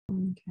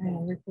Okay,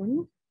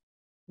 recording.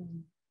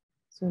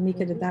 So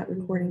Mika did that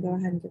recording. Go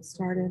ahead and get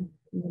started.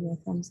 Give me a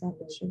thumbs up.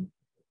 It should.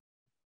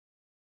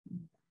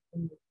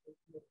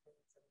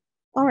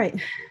 All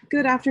right.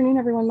 Good afternoon,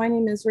 everyone. My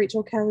name is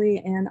Rachel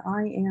Kelly, and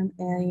I am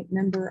a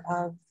member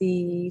of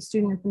the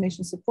Student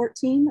Information Support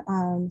Team,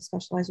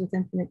 specialized with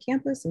Infinite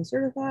Campus and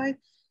certified.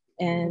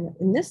 And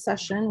in this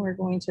session, we're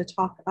going to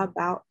talk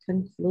about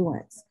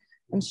Confluence.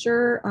 I'm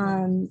sure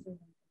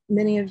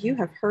many of you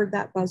have heard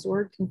that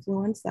buzzword,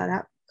 Confluence, that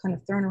app kind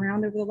of thrown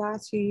around over the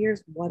last few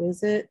years. What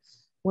is it?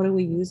 What do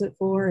we use it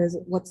for?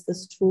 What's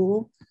this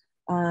tool?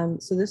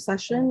 So this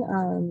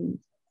session,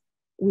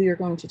 we are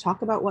going to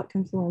talk about what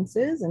Confluence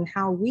is and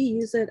how we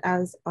use it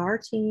as our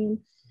team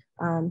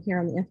here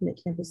on the Infinite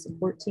Campus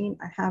Support Team.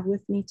 I have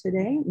with me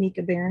today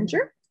Mika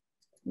Behringer.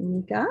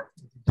 Mika,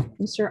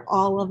 I'm sure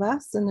all of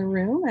us in the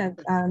room have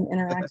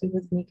interacted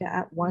with Mika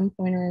at one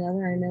point or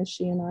another. I know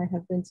she and I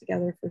have been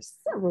together for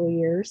several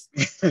years.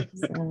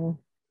 So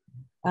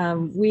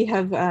we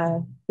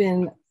have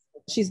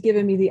she's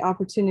given me the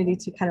opportunity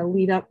to kind of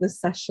lead up this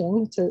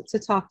session to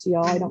talk to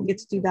y'all. I don't get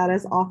to do that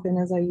as often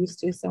as I used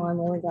to, so I'm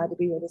really glad to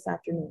be here this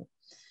afternoon.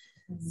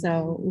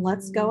 So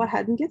let's go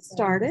ahead and get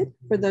started.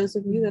 For those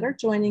of you that are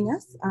joining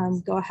us,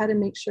 go ahead and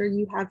make sure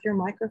you have your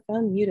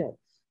microphone muted.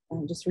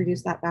 Just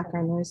reduce that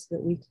background noise so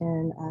that we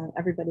can,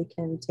 everybody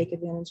can take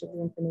advantage of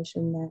the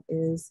information that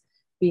is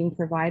being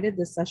provided.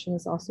 This session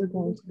is also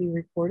going to be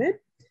recorded,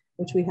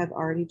 which we have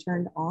already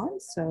turned on.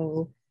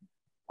 So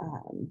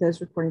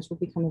those recordings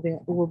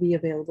will be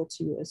available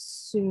to you as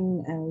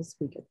soon as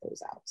we get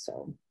those out.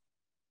 So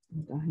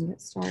we'll go ahead and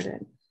get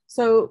started.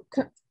 So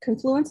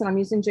Confluence, and I'm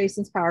using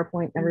Jason's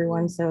PowerPoint,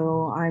 everyone.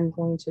 So I'm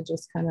going to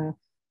just kind of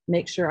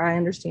make sure I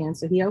understand.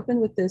 So he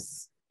opened with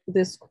this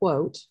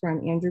quote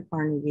from Andrew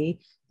Carnegie: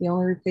 "The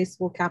only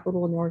replaceable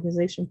capital an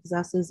organization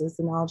possesses is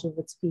the knowledge of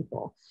its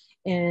people.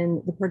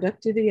 And the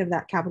productivity of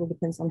that capital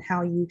depends on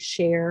how you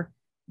share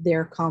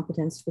their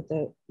competence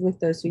with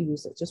those who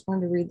use it." Just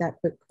wanted to read that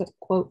quick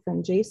quote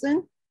from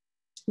Jason.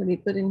 Let me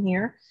put in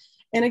here.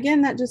 And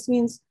again, that just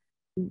means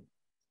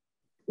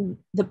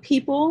the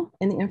people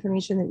and the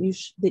information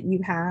that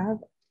you have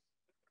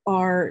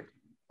are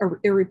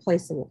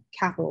irreplaceable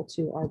capital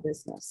to our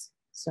business.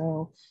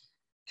 So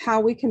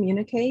how we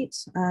communicate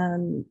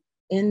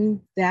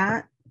in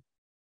that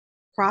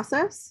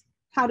process,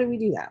 how do we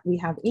do that? We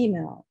have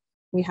email,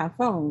 we have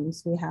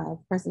phones, we have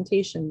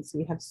presentations,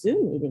 we have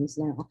Zoom meetings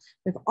now.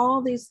 We have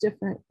all these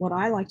different, what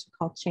I like to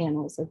call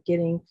channels of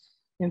getting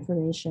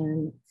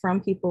information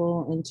from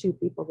people and to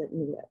people that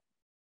need it.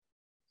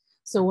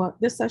 So what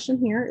this session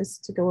here is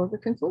to go over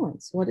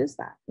Confluence. What is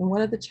that? And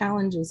what are the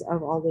challenges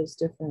of all those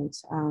different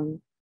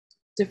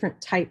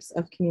types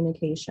of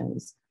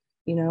communications?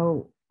 You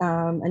know,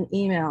 an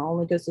email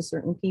only goes to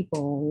certain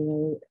people, you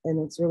know, and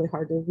it's really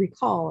hard to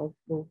recall,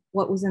 well,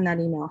 what was in that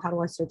email? How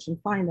do I search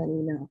and find that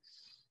email?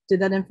 Did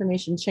that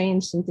information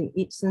change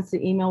since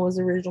the email was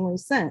originally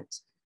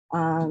sent?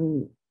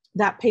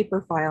 That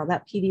paper file,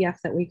 that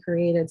PDF that we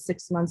created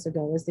 6 months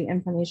ago, is the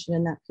information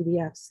in that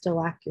PDF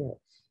still accurate?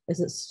 Is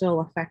it still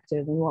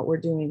effective in what we're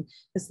doing?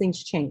 Because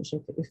things change.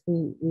 If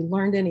we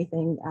learned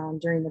anything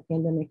during the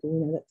pandemic, we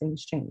know that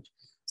things change.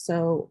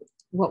 So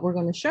what we're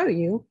going to show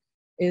you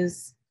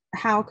is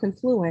how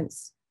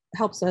Confluence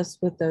helps us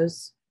with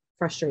those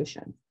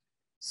frustrations.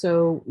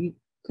 So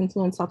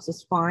Confluence helps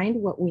us find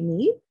what we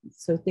need.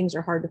 So things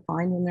are hard to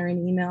find when they're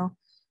in email.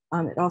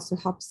 It also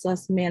helps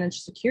us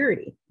manage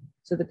security.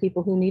 So the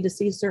people who need to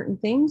see certain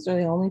things are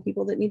the only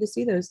people that need to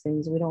see those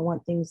things. We don't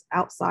want things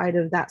outside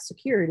of that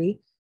security.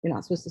 You're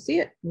not supposed to see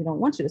it. We don't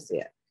want you to see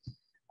it.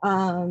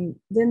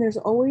 Then there's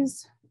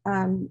always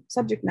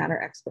subject matter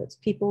experts,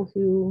 people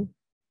who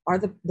are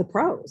the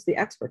pros, the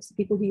experts, the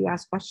people who you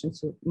ask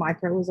questions to. My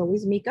pro is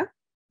always Mika.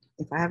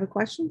 If I have a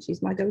question,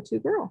 she's my go-to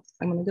girl.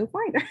 I'm going to go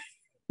find her.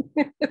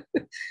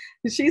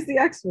 She's the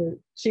expert.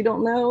 She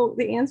don't know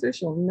the answer.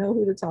 She'll know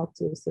who to talk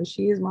to. So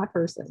she is my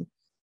person.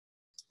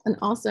 And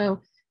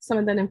also some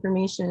of that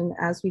information,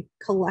 as we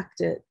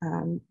collect it,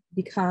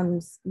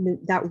 becomes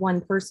that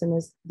one person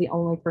is the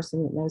only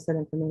person that knows that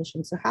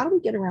information. So how do we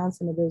get around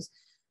some of those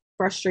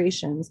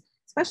frustrations?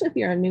 Especially if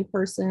you're a new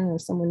person or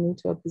someone new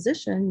to a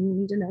position, you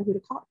need to know who to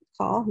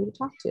call, who to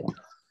talk to.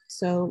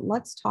 So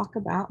let's talk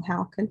about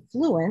how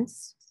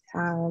Confluence,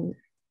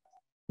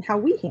 how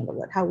we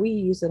handle it, how we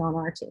use it on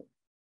our team.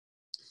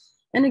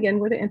 And again,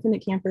 we're the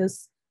Infinite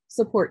Campus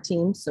Support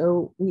Team.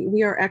 So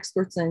we are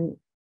experts in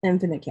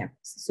Infinite Campus.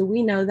 So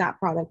we know that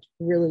product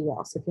really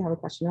well. So if you have a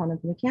question on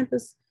Infinite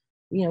Campus,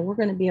 you know, we're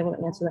going to be able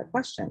to answer that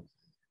question.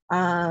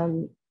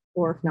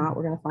 Or if not,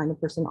 we're going to find a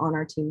person on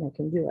our team that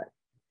can do it.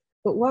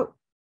 But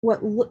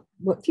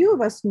what few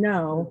of us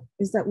know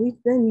is that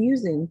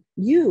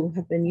you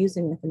have been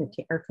using Infinite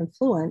or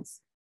Confluence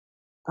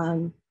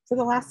for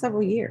the last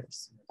several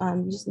years.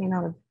 You just may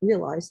not have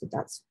realized that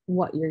that's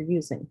what you're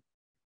using.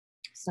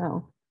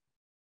 So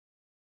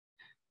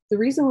the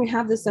reason we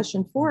have this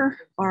session for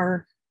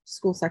our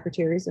school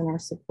secretaries and our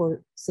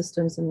support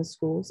systems in the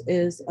schools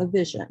is a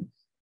vision,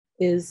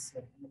 is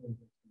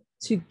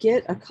to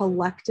get a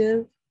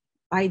collective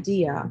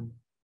idea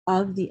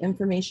of the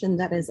information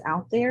that is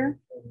out there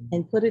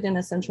and put it in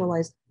a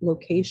centralized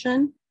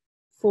location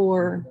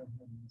for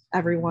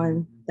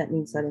everyone that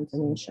needs that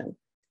information.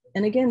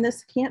 And again,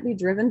 this can't be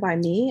driven by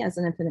me as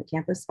an Infinite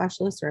Campus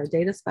specialist or a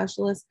data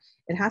specialist.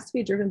 It has to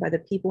be driven by the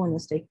people and the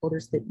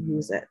stakeholders that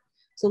use it.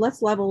 So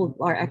let's level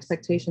our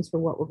expectations for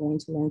what we're going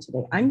to learn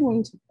today. I'm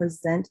going to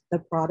present the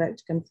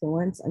product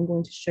Confluence. I'm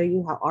going to show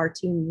you how our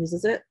team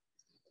uses it.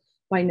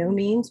 By no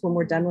means, when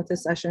we're done with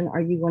this session,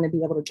 are you going to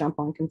be able to jump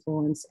on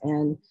Confluence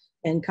and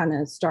kind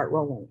of start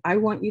rolling. I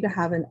want you to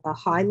have a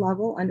high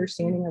level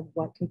understanding of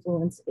what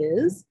Confluence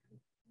is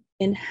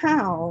and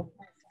how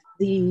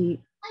the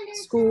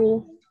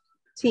school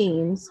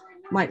teams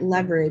might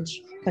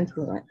leverage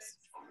Confluence.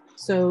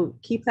 So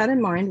keep that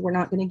in mind. We're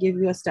not going to give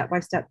you a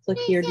step-by-step, click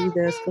here, do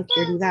this, click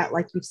here, do that,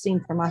 like you've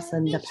seen from us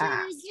in the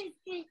past.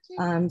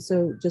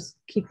 So just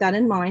keep that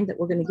in mind, that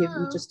we're going to give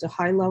you just a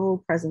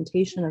high-level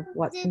presentation of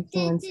what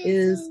Confluence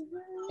is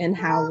and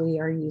how we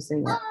are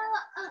using it.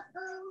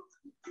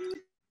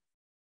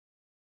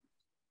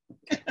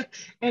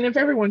 And if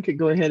everyone could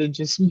go ahead and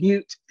just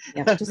mute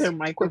their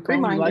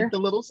microphone. We like the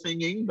little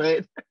singing,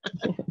 but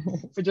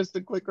for just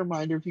a quick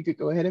reminder, if you could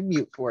go ahead and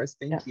mute for us.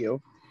 Thank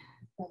you.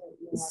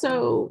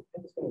 So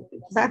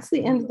that's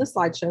the end of the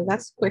slideshow.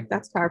 That's quick.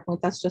 That's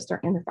PowerPoint. That's just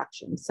our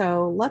introduction.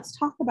 So let's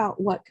talk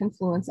about what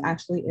Confluence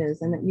actually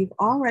is and that you've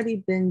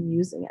already been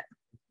using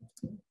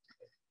it.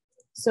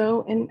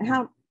 So, and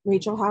how,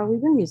 Rachel, how have we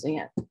been using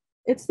it?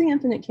 It's the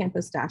Infinite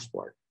Campus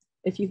dashboard.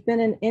 If you've been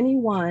in any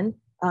one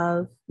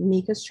of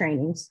Mika's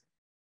trainings,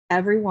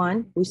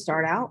 everyone, we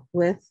start out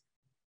with,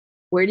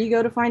 where do you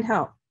go to find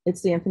help?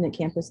 It's the Infinite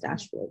Campus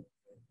dashboard.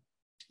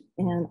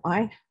 And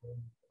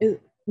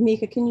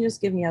Mika, can you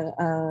just give me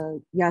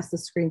yes, the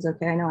screen's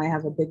okay. I know I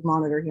have a big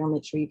monitor here. I'll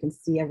make sure you can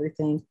see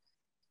everything.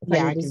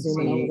 Yeah, I can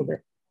zoom in a little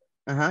bit.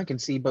 I can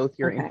see both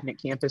your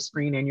Infinite Campus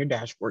screen and your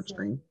dashboard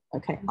screen.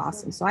 Okay,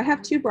 awesome. So I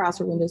have two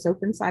browser windows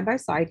open side by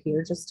side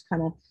here, just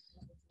kind of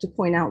to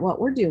point out what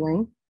we're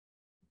doing.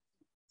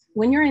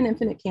 When you're in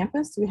Infinite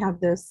Campus, we have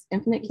this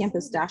Infinite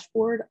Campus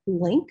dashboard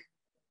link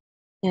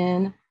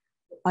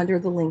under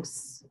the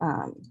links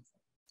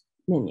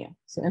menu.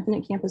 So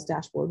Infinite Campus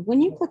dashboard.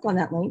 When you click on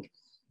that link,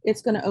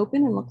 it's going to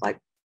open and look like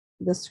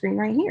this screen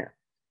right here.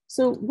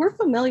 So we're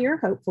familiar,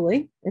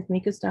 hopefully, if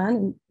Mika's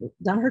done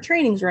her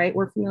trainings right,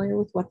 we're familiar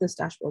with what this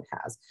dashboard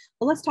has.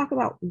 But let's talk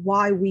about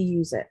why we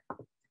use it.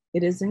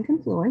 It is in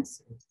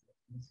Confluence.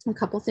 A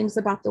couple things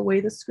about the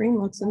way the screen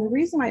looks. And the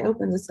reason I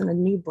opened this in a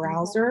new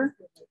browser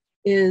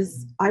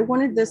is I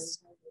wanted this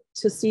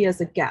to see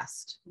as a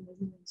guest.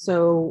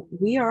 So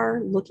we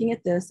are looking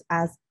at this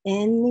as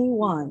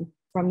anyone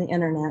from the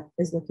internet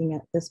is looking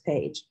at this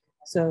page.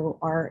 So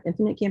our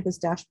Infinite Campus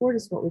dashboard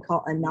is what we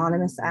call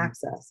anonymous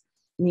access,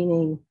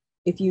 meaning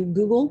if you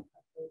Google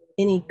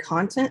any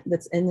content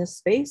that's in this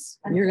space,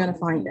 you're going to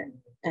find it.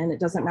 And it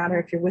doesn't matter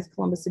if you're with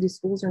Columbus City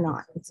Schools or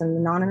not. It's an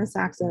anonymous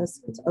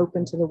access. It's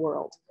open to the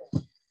world.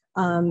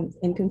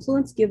 And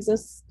Confluence gives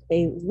us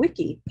a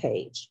wiki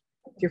page.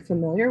 If you're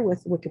familiar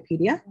with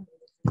Wikipedia,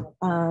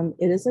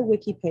 it is a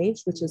wiki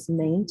page which is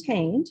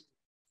maintained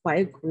by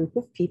a group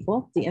of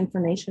people. The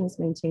information is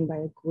maintained by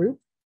a group,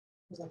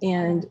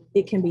 and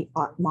it can be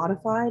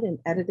modified and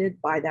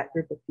edited by that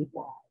group of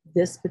people.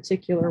 This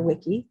particular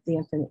wiki, the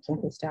Infinite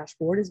Campus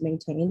dashboard, is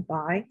maintained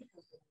by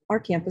our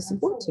campus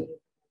support team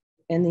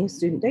and the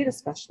student data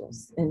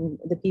specialists and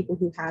the people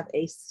who have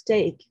a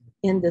stake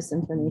in this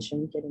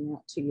information getting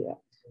out to you.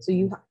 So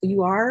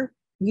you are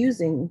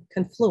using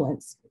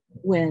Confluence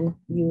when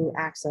you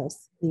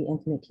access the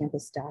Infinite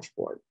Campus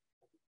dashboard.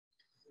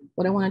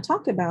 What I want to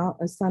talk about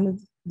is some of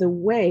the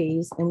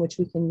ways in which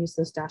we can use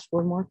this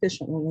dashboard more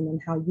efficiently, and then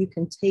how you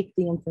can take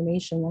the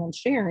information that I'm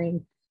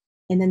sharing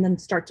and then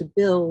start to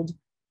build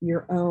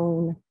your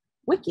own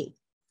wiki.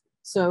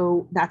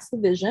 So that's the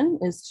vision,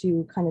 is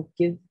to kind of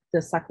give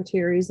the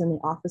secretaries and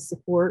the office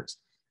support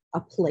a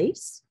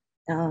place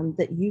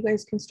that you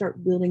guys can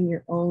start building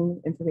your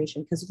own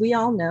information. Because we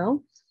all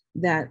know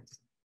that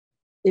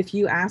if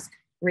you ask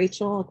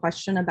Rachel a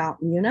question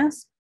about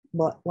Munis,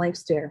 blank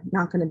stare,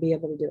 not going to be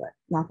able to do it,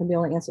 not going to be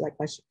able to answer that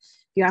question.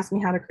 If you ask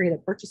me how to create a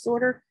purchase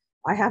order,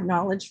 I have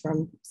knowledge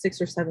from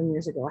 6 or 7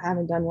 years ago. I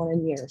haven't done one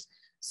in years.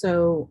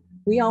 So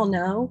we all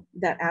know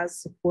that as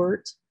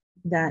support,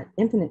 that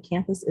Infinite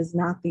Campus is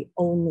not the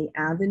only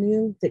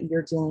avenue that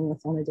you're dealing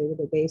with on a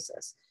day-to-day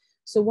basis.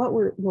 So what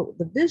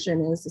the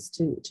vision is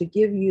to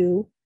give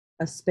you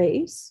a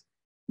space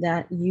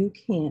that you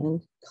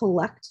can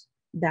collect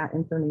that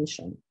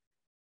information.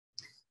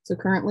 So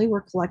currently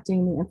we're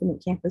collecting the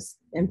Infinite Campus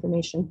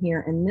information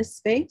here in this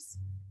space.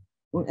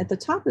 At the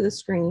top of the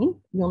screen,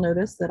 you'll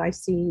notice that I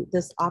see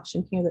this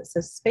option here that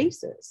says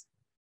spaces.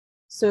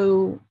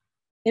 So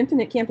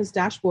Infinite Campus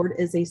dashboard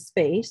is a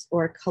space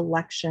or a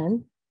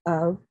collection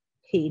of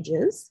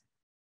pages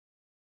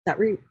that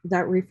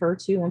refer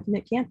to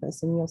Infinite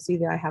Campus. And you'll see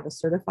that I have a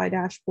certified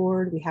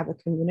dashboard. We have a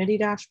community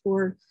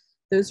dashboard.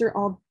 Those are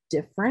all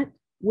different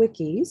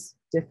wikis,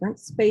 different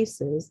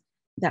spaces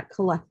that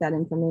collect that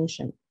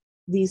information.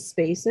 These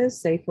spaces,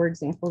 say for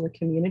example, the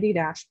community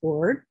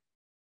dashboard,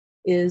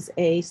 is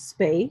a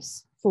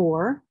space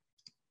for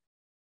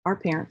our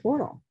parent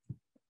portal.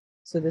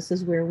 So this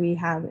is where we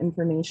have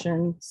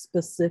information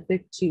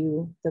specific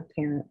to the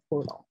parent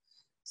portal.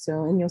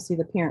 So, and you'll see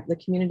the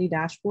community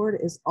dashboard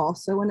is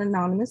also an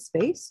anonymous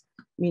space,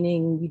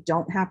 meaning you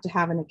don't have to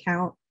have an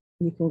account.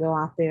 You can go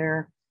out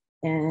there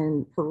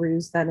and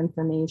peruse that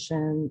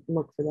information,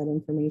 look for that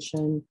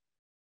information,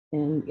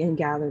 and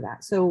gather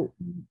that. So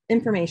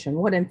information,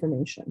 what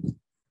information?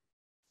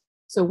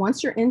 So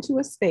once you're into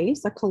a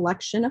space, a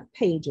collection of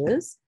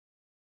pages,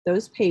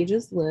 those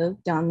pages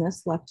live down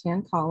this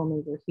left-hand column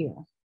over here.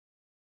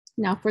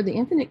 Now for the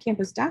Infinite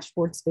Campus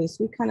dashboard space,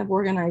 we kind of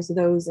organize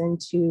those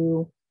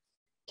into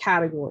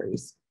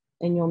categories.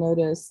 And you'll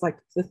notice like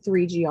the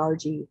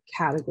 3GRG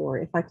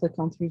category. If I click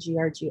on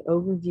 3GRG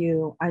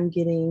overview, I'm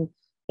getting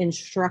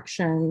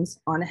instructions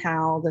on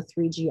how the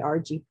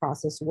 3GRG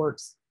process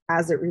works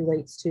as it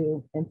relates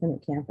to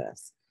Infinite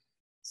Campus.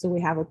 So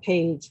we have a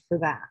page for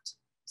that.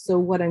 So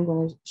what I'm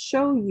going to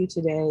show you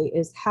today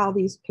is how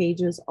these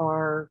pages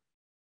are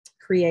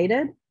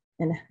created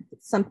and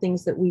some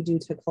things that we do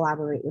to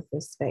collaborate with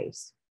this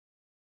space.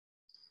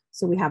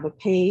 So we have a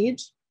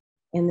page,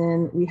 and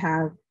then we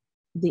have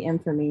the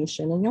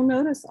information. And you'll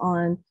notice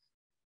on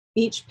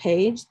each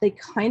page, they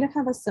kind of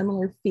have a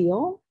similar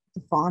feel.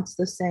 The font's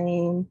the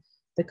same.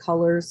 The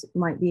colors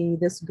might be,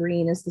 this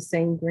green is the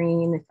same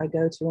green if I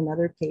go to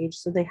another page.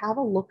 So they have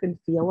a look and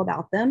feel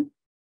about them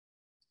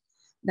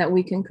that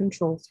we can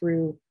control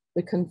through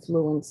the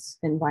Confluence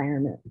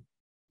environment.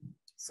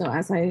 So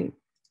as I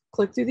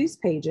click through these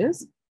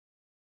pages,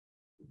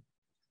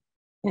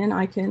 and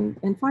I can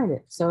find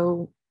it.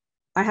 So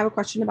I have a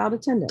question about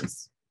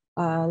attendance.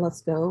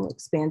 Let's go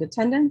expand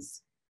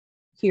attendance.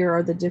 Here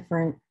are the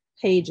different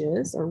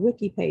pages or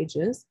wiki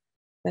pages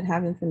that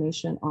have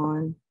information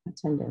on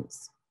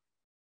attendance.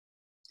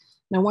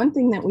 Now, one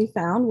thing that we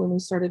found when we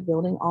started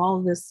building all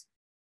of this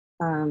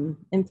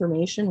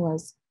information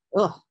was,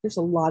 there's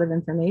a lot of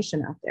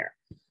information out there.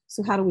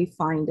 So how do we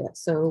find it?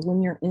 So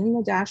when you're in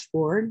the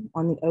dashboard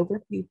on the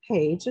overview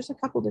page, there's a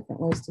couple different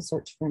ways to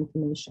search for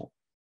information.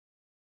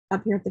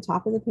 Up here at the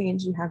top of the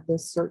page, you have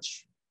this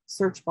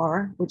search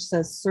bar, which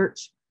says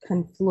search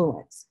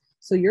Confluence.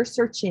 So you're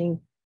searching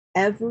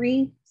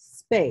every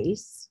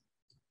space.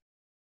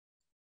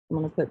 I'm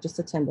going to put just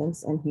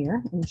attendance in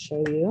here and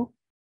show you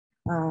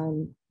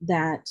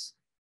that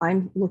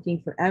I'm looking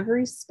for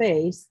every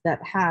space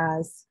that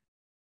has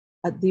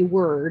the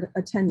word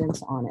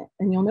attendance on it.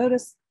 And you'll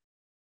notice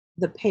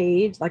the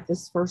page, like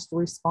this first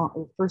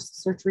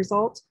search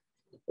result,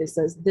 it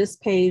says this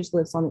page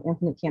lives on the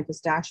Infinite Campus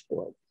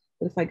dashboard.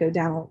 But if I go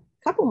down a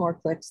couple more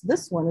clicks,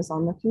 this one is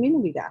on the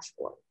community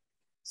dashboard.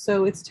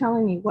 So it's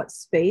telling me what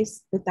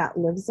space that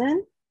lives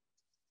in.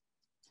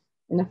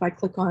 And if I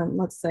click on,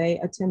 let's say,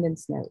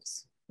 attendance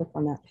notes, click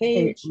on that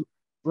page. Hey,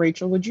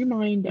 Rachel, would you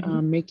mind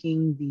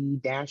making the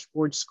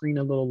dashboard screen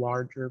a little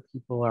larger?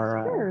 People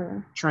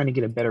are trying to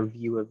get a better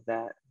view of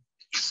that.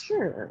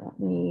 Sure.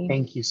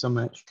 Thank you so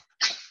much.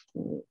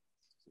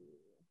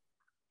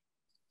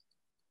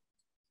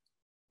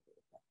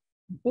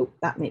 Oh,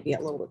 that may be a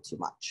little bit too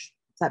much.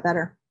 Is that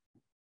better?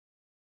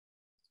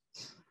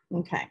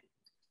 Okay.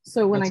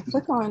 So when I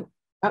click on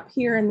up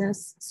here in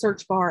this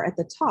search bar at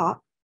the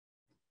top,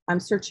 I'm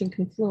searching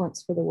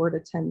Confluence for the word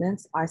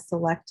attendance. I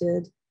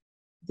selected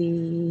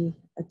the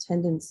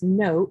attendance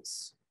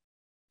notes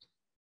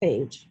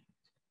page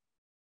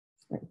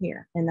right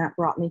here, and that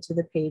brought me to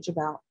the page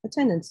about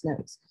attendance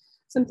notes.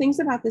 Some things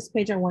about this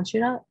page I want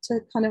you to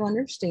kind of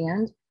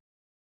understand.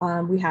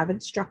 We have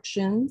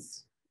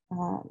instructions.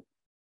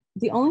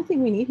 The only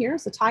thing we need here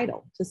is a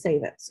title to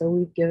save it. So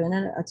we've given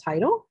it a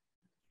title,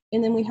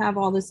 and then we have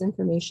all this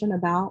information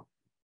about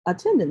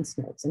attendance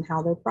notes and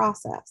how they're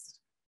processed.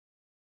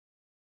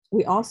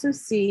 We also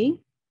see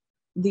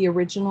the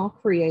original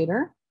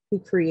creator who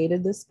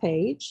created this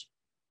page,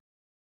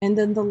 and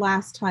then the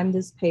last time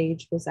this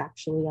page was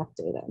actually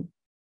updated.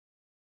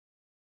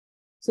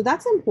 So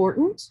that's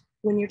important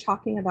when you're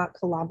talking about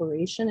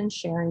collaboration and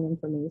sharing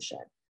information.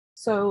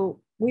 So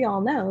we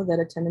all know that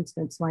attendance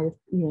notes might have,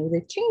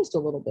 they've changed a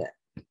little bit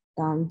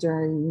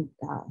during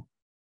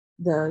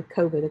the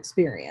COVID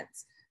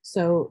experience.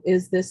 So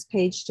is this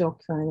page still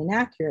current and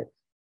accurate?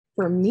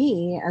 For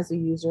me as a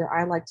user,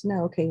 I like to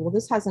know, okay, well,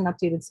 this hasn't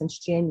updated since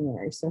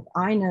January. So if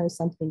I know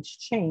something's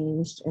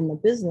changed in the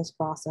business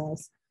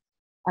process,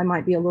 I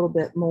might be a little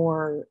bit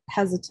more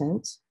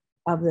hesitant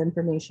of the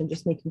information,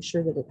 just making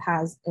sure that it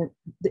has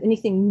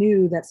anything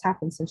new that's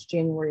happened since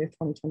January of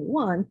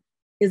 2021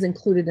 is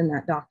included in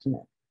that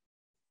document.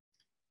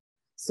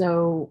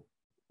 So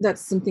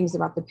that's some things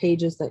about the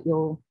pages that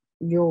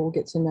you'll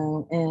get to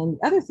know. And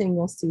the other thing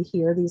you'll see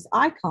here, these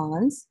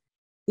icons,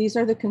 these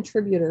are the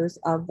contributors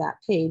of that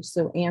page.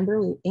 So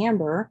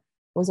Amber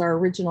was our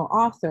original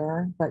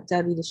author, but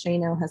Debbie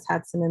DeShano has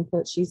had some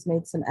input. She's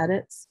made some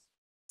edits,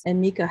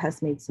 and Mika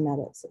has made some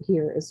edits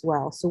here as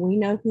well. So we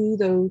know who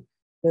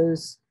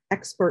those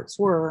experts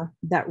were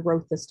that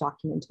wrote this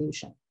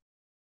documentation.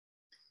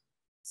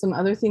 Some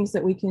other things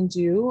that we can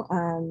do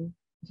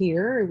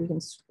here, we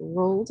can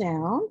scroll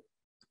down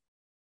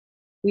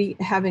we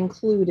have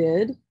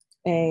included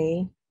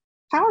a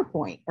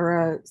PowerPoint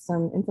or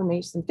some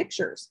information, some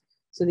pictures.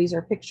 So these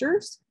are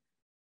pictures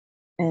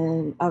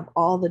and of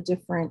all the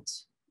different,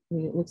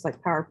 it looks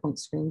like PowerPoint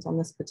screens on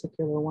this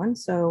particular one.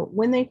 So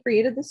when they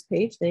created this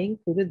page, they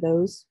included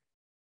those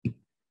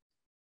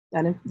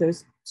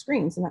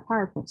screens in that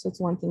PowerPoint. So it's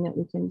one thing that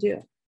we can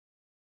do.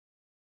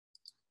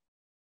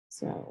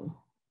 So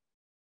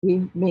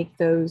we make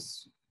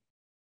those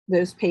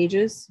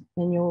pages,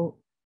 and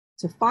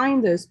to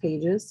find those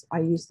pages, I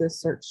use this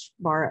search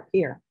bar up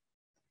here.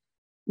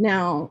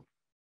 Now,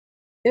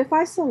 if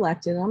I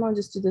selected, I'm gonna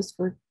just do this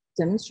for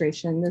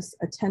demonstration, this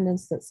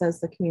attendance that says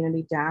the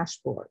community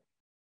dashboard.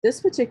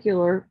 This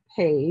particular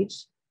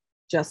page,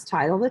 just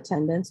titled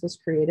attendance, was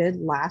created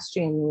last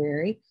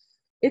January.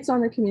 It's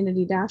on the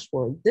community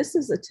dashboard. This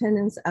is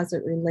attendance as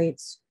it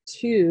relates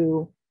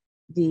to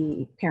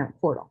the parent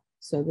portal.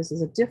 So this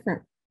is a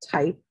different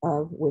type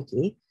of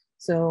wiki.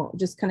 So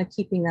just kind of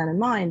keeping that in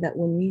mind, that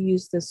when you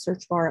use this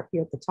search bar up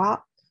here at the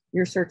top,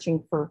 you're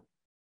searching for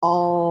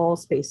all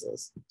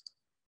spaces.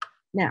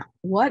 Now,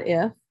 what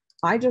if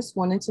I just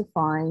wanted to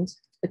find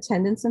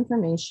attendance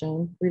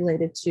information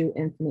related to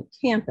Infinite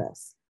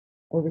Campus?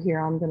 Over here,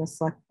 I'm going to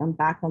select, I'm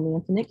back on the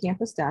Infinite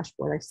Campus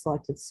dashboard. I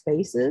selected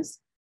spaces,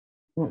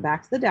 went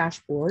back to the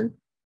dashboard.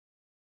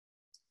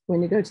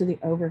 When you go to the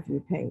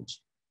overview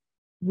page,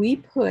 we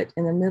put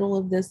in the middle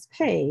of this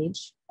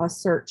page a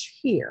search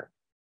here,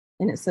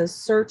 and it says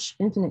search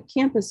Infinite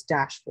Campus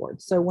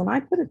dashboard. So when I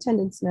put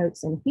attendance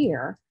notes in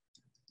here,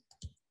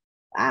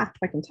 if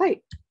I can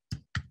type,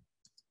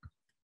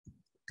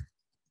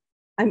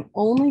 I'm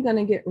only going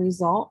to get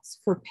results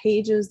for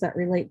pages that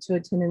relate to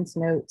attendance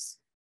notes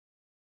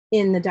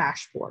in the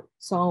dashboard.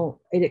 So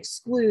it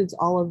excludes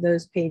all of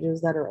those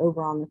pages that are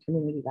over on the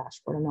community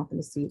dashboard. I'm not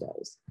going to see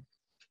those.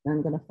 And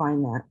I'm going to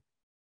find that,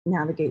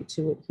 navigate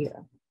to it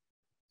here.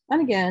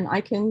 And again,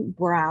 I can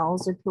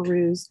browse or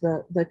peruse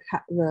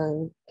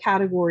the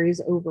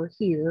categories over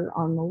here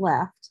on the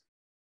left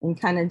and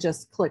kind of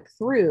just click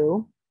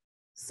through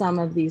some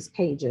of these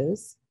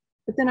pages.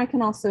 But then I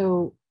can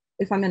also,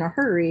 if I'm in a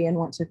hurry and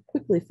want to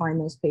quickly find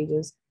those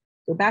pages,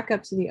 go back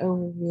up to the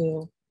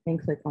overview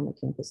and click on the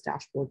campus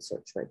dashboard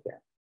search right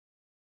there.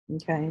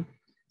 Okay,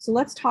 so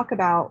let's talk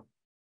about,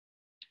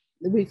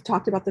 we've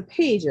talked about the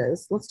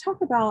pages. Let's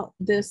talk about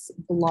this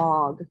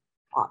blog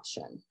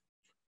option.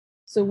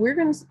 So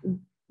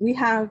we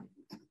have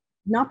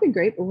not been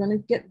great, but we're going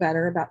to get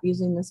better about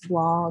using this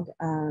blog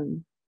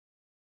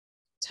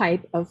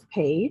type of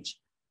page.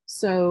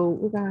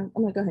 So I'm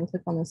going to go ahead and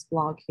click on this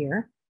blog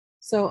here.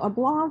 So a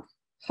blog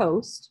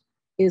post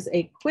is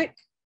a quick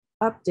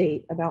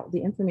update about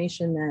the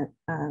information that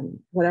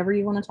whatever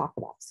you want to talk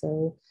about.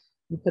 So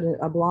you put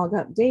a blog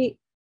update,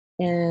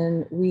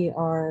 and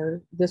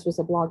this was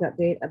a blog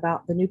update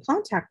about the new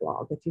contact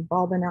log. If you've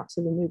all been out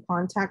to the new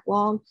contact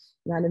log,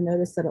 you might have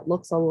noticed that it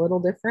looks a little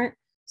different.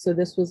 So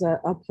this was a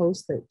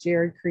post that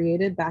Jared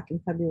created back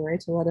in February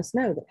to let us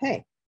know that,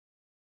 hey,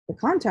 the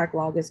contact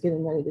log is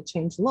getting ready to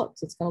change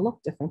looks. It's going to look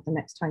different the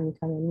next time you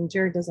come in. And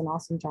Jared does an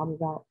awesome job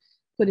about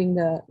putting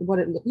what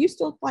it used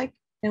to look like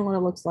and what it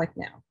looks like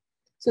now.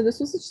 So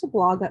this was just a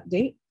blog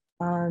update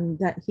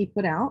that he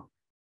put out.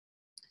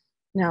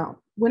 Now,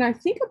 when I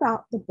think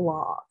about the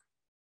blog,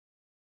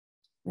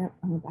 I'm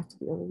going back to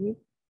the overview.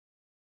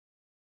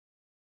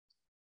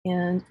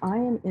 And I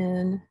am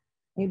in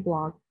a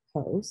blog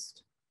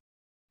post.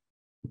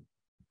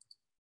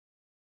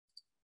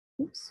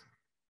 Oops,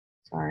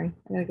 sorry,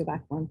 I gotta go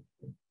back one.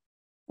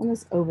 On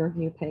this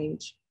overview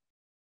page.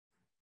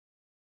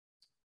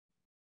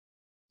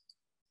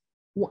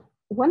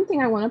 One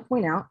thing I want to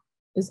point out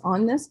is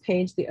on this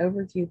page, the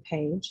overview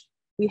page,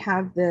 we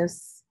have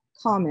this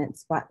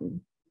comments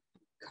button.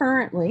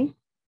 Currently,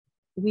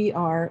 we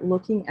are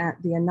looking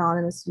at the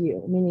anonymous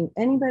view, meaning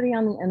anybody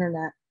on the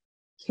internet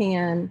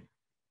can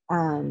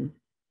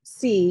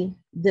see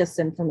this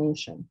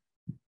information.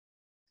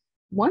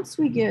 Once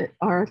we get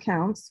our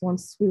accounts,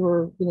 once we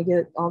were going to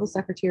get all the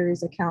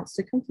secretaries' accounts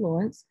to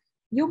Confluence,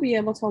 you'll be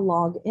able to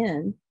log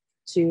in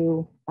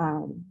to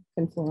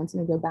Confluence.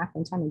 And go back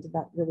in time and do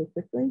that really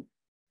quickly.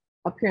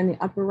 Up here in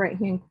the upper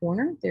right-hand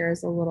corner, there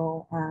is a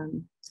little,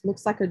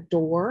 looks like a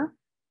door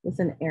with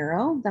an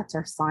arrow. That's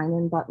our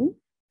sign-in button.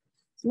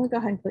 So I'm gonna go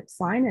ahead and click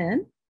sign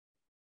in.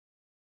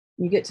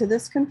 You get to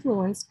this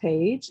Confluence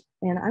page,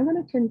 and I'm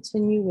gonna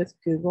continue with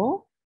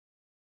Google.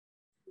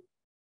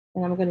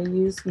 And I'm gonna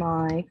use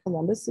my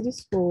Columbus City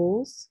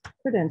Schools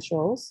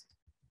credentials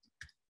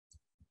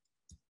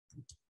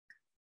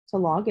to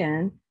log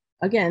in.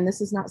 Again, this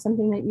is not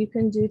something that you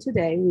can do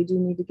today. We do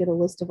need to get a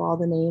list of all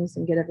the names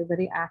and get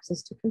everybody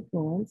access to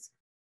Confluence.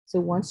 So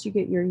once you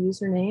get your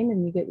username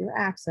and you get your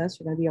access,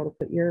 you're going to be able to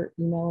put your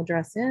email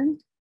address in.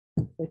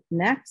 Click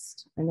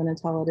next. I'm going to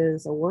tell it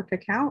is a work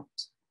account.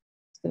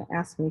 It's going to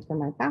ask me for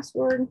my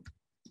password.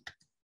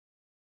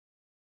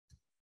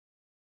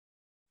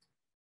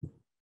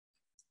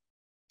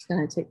 It's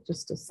going to take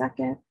just a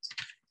second.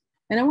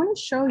 And I want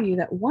to show you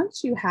that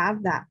once you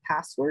have that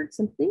password,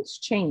 some things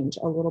change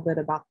a little bit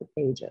about the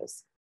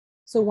pages.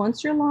 So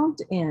once you're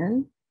logged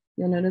in,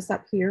 You'll notice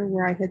up here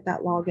where I hit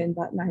that login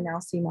button, I now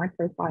see my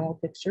profile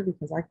picture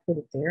because I put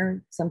it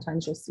there.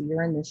 Sometimes you'll see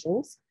your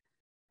initials.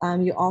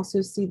 You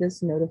also see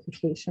this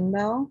notification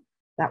bell.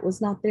 That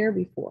was not there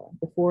before.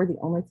 Before, the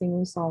only thing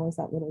we saw was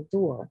that little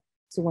door.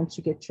 So once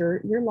you get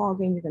your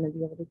login, you're going to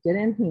be able to get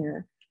in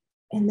here.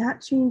 And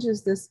that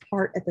changes this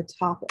part at the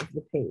top of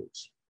the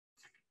page.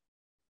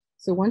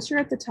 So once you're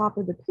at the top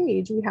of the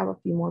page, we have a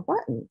few more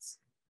buttons.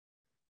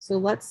 So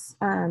let's,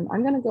 I'm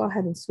going to go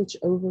ahead and switch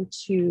over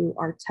to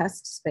our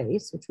test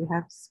space, which we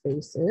have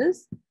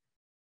spaces.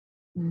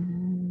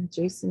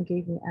 Jason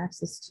gave me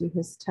access to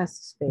his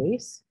test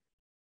space.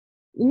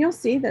 And you'll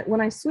see that when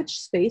I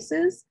switch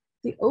spaces,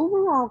 the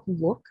overall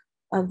look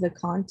of the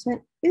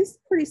content is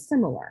pretty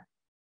similar.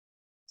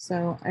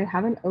 So I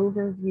have an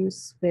overview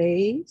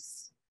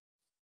space.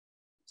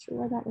 Not sure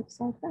why that looks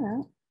like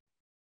that.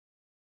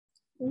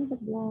 Here's the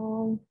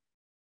blog.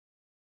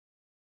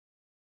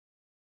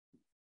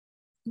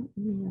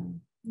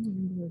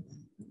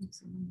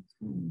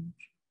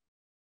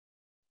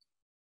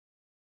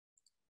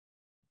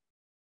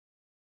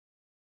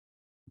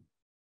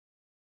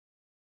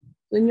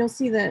 Then you'll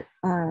see that,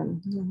 let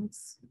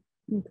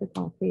me click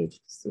on a page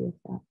to see if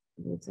that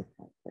looks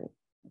like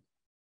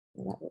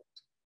that.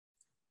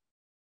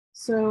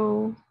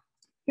 So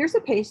here's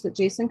a page that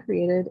Jason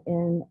created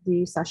in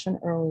the session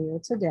earlier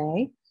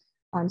today.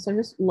 So I'm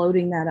just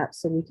loading that up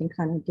so we can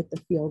kind of get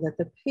the feel that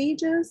the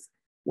pages,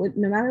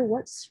 no matter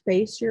what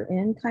space you're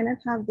in, kind of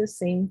have the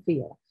same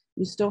feel.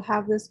 You still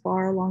have this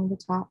bar along the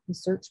top, the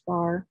search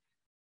bar.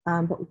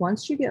 But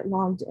once you get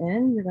logged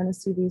in, you're going to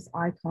see these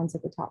icons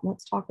at the top.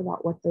 Let's talk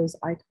about what those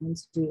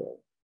icons do.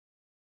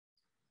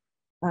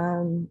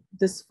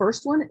 This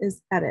first one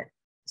is edit.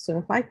 So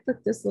if I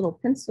click this little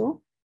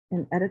pencil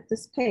and edit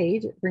this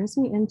page, it brings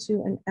me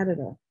into an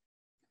editor.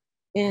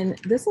 And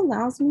this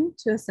allows me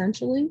to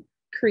essentially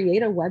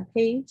create a web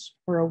page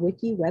or a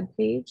wiki web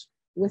page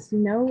with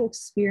no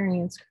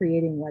experience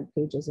creating web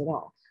pages at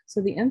all.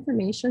 So the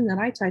information that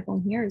I type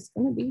on here is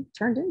going to be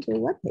turned into a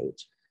web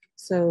page.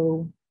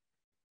 So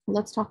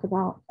let's talk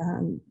about,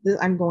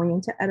 I'm going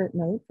into edit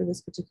mode for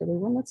this particular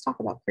one. Let's talk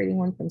about creating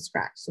one from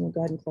scratch. So we'll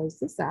go ahead and close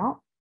this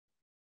out.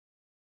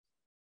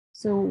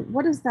 So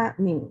what does that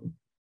mean?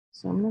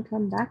 So I'm going to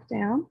come back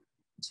down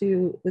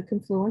to the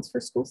Confluence for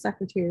School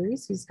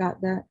Secretaries. He's got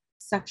that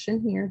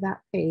section here, that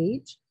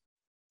page.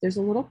 There's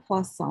a little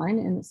plus sign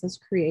and it says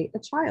create a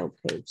child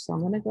page. So I'm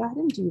going to go ahead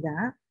and do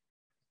that.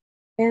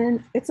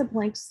 And it's a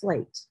blank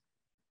slate.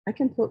 I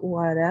can put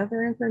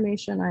whatever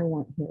information I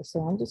want here.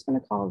 So I'm just going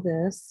to call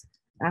this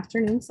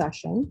afternoon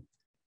session.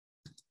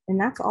 And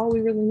that's all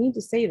we really need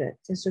to save it.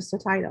 It's just a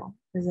title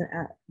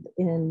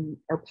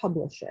or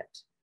publish it.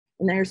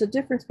 And there's a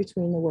difference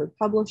between the word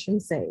publish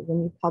and save.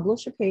 When you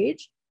publish a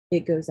page,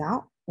 it goes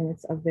out and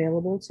it's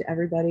available to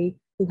everybody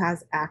who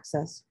has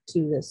access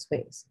to this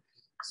space.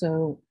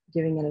 So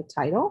giving it a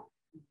title,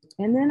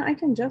 and then I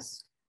can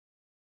just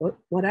put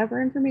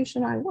whatever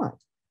information I want.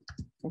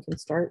 I can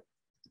start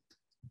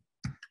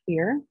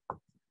here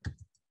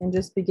and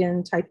just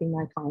begin typing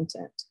my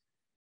content.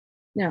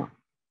 Now,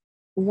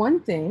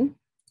 one thing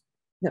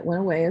that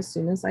went away as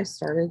soon as I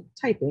started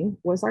typing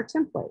was our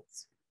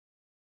templates.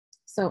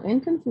 So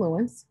in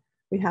Confluence,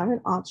 we have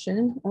an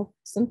option of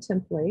some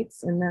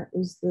templates, and that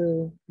was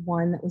the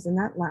one that was in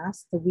that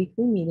last, the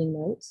weekly meeting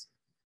notes.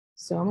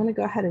 So I'm going to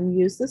go ahead and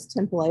use this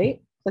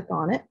template, click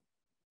on it,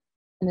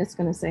 and it's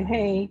going to say,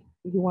 hey,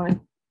 if you want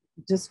to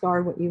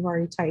discard what you've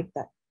already typed,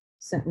 that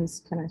sentence,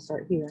 can I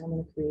start here? I'm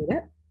going to create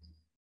it.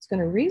 It's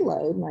going to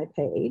reload my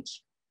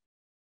page,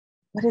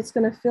 but it's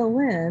going to fill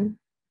in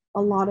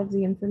a lot of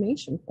the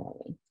information for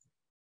me.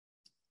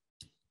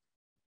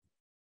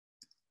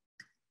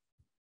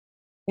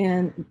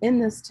 And in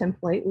this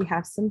template, we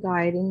have some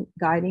guiding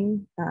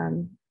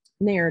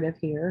narrative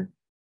here.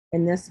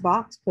 In this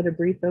box, put a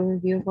brief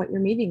overview of what your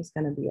meeting is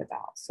going to be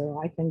about.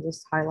 So I can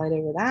just highlight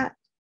over that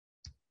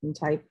and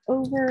type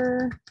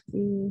over.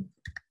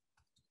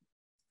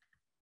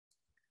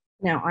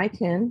 Now I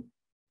can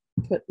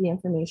put the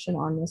information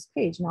on this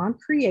page. Now I'm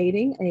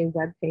creating a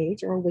web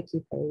page or a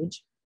wiki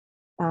page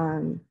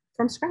from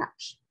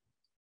scratch.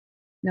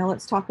 Now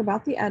let's talk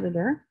about the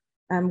editor.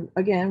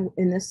 Again,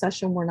 in this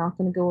session, we're not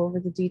going to go over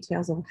the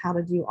details of how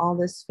to do all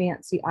this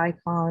fancy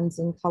icons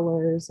and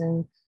colors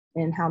and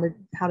how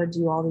to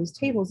do all these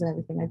tables and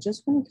everything. I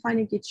just want to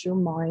kind of get your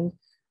mind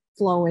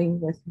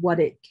flowing with what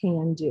it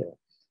can do.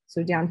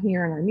 So down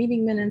here in our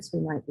meeting minutes,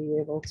 we might be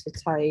able to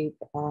type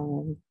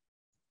a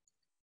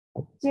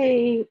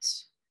date.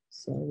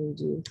 So we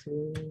do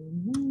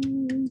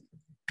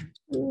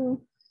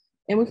 3/9/22.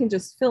 And we can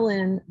just fill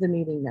in the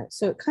meeting notes.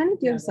 So it kind of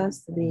gives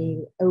us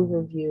the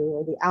overview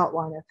or the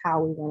outline of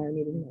how we want our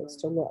meeting notes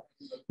to look.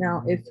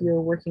 Now, if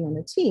you're working on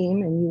a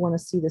team and you want to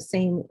see the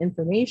same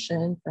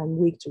information from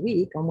week to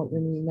week on what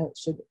your meeting notes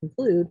should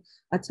include,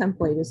 a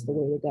template is the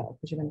way to go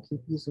because you're going to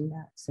keep using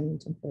that same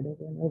template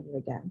over and over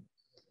again.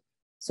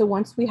 So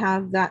once we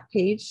have that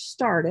page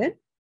started,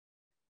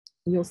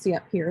 you'll see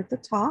up here at the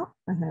top,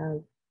 I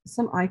have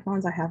some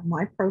icons. I have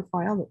my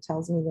profile that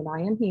tells me that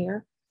I am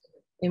here.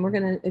 And we're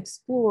going to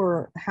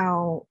explore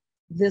how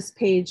this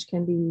page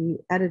can be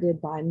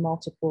edited by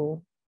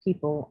multiple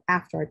people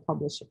after I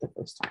publish it the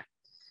first time.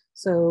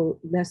 So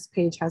this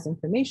page has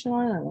information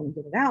on it. I want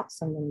to get it out.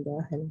 So I'm going to go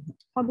ahead and hit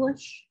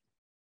publish.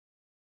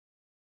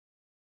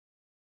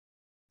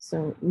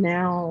 So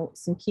now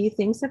some key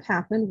things have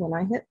happened. When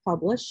I hit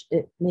publish,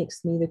 it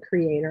makes me the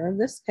creator of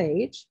this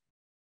page.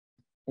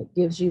 It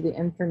gives you the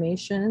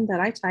information that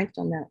I typed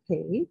on that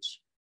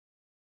page.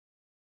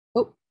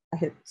 Oh,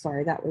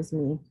 sorry, that was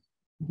me.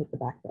 I hit the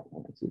back button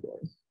on the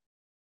keyboard.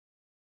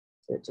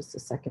 Give it just a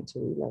second to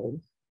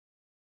reload.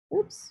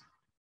 Oops.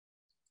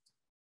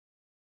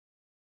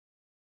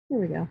 Here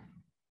we go.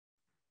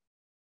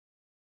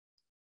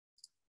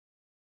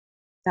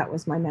 That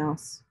was my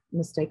mouse,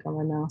 mistake on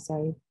my mouse.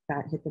 I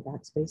hit the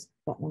backspace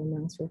button on the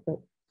mouse real quick.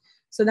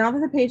 So now that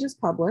the page is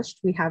published,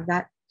 we have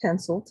that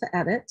pencil to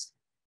edit.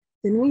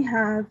 Then we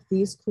have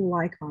these cool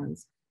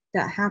icons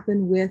that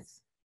happen with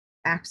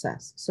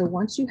access. So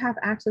once you have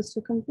access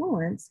to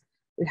Confluence,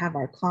 we have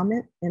our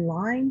comment in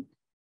line,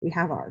 we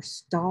have our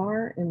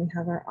star, and we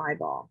have our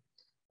eyeball.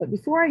 But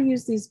before I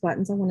use these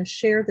buttons, I want to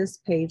share this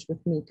page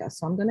with Mika.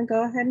 So I'm going to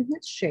go ahead and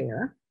hit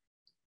share.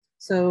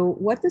 So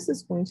what this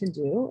is going to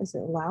do is it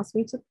allows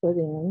me to put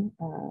in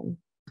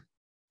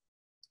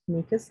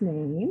Mika's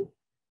name.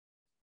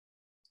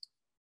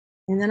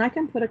 And then I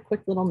can put a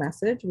quick little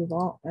message.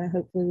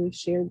 Hopefully we've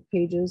shared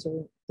pages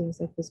or things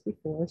like this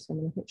before. So I'm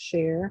going to hit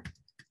share.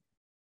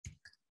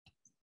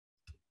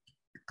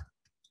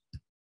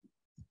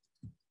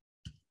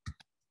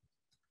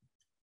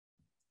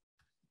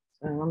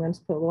 So I'm going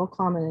to put a little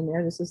comment in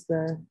there. This is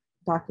the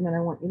document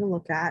I want you to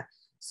look at.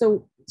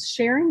 So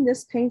sharing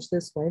this page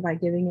this way by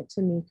giving it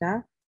to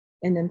Mika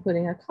and then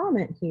putting a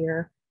comment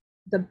here,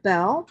 the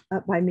bell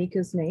up by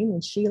Mika's name,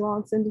 when she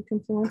logs into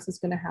Confluence, is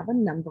going to have a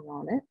number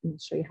on it. And I'll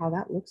show you how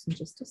that looks in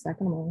just a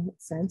second. I'm going to hit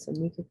send so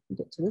Mika can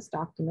get to this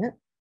document.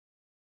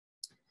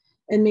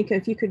 And Mika,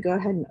 if you could go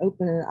ahead and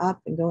open it up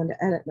and go into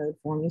edit mode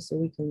for me so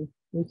we can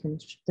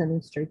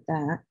demonstrate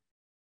that.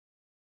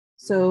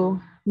 So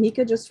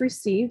Mika just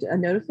received a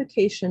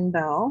notification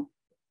bell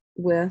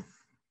with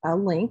a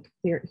link.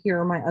 Here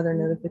are my other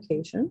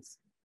notifications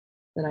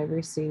that I've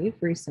received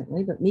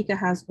recently, but Mika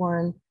has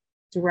one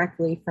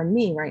directly from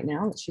me right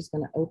now that she's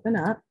going to open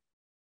up.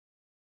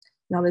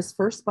 Now this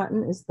first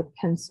button is the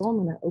pencil.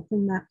 I'm going to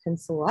open that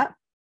pencil up,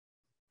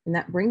 and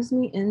that brings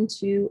me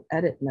into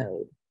edit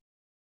mode.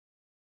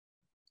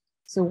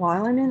 So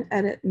while I'm in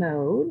edit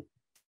mode,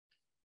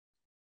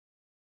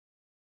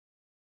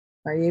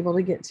 are you able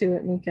to get to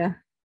it, Mika?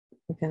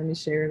 Okay, let me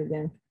share it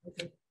again.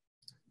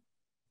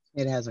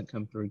 It hasn't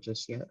come through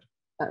just yet.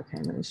 Okay,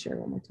 let me share it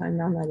one more time.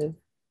 Now I might have.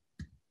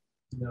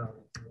 No.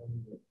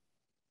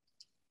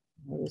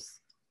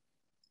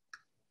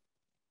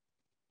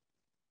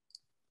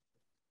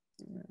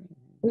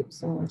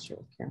 Oops, I'm not sure.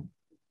 Okay.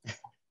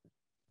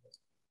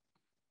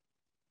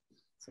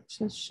 So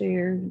just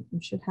shared.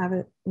 You should have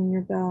it in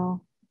your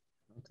bell.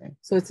 Okay.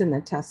 So it's in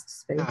the test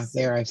space. Ah,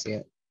 there, I see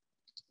it.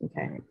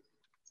 Okay.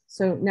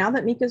 So now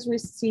that Mika's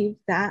received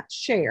that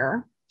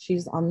share,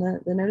 she's on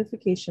the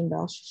notification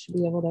bell. She should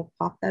be able to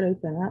pop that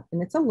open up,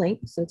 and it's a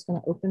link. So it's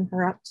going to open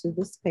her up to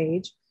this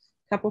page.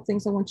 A couple of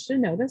things I want you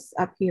to notice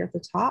up here at the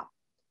top.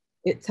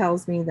 It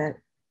tells me that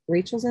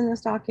Rachel's in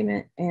this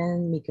document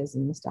and Mika's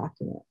in this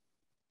document.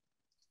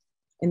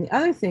 And the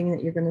other thing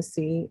that you're going to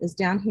see is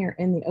down here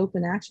in the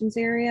open actions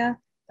area,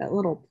 that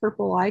little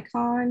purple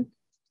icon,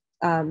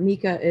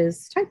 Mika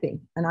is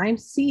typing, and I'm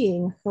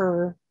seeing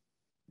her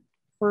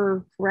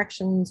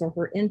corrections or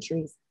her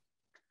entries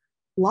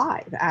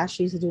live as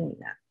she's doing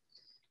that.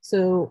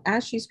 So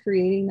as she's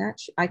creating that,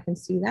 I can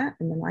see that,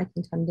 and then I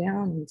can come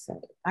down and say,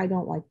 I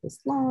don't like this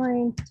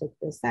line, take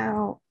this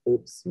out,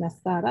 oops,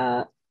 messed that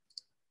up.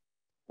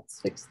 Let's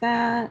fix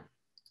that.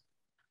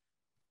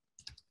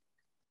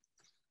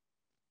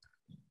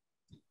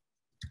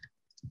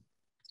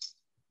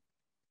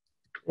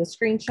 A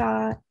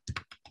screenshot.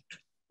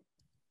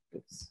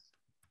 Oops.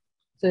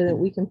 So that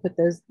we can put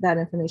that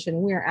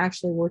information. We are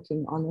actually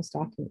working on this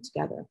document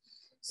together.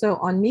 So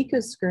on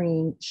Mika's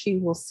screen, she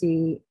will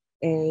see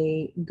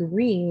a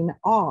green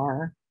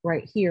R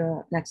right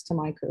here next to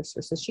my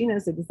cursor. So she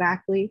knows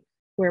exactly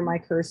where my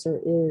cursor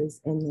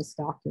is in this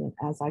document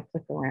as I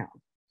click around.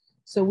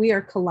 So we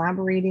are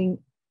collaborating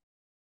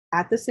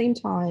at the same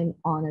time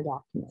on a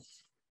document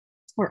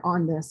or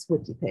on this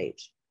wiki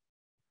page.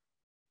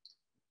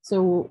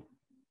 So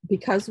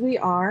because we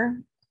are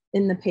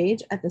in the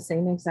page at the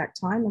same exact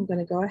time, I'm going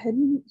to go ahead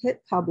and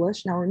hit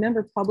publish. Now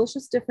remember, publish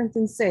is different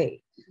than save.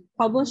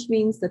 Publish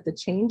means that the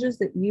changes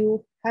that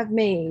you have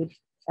made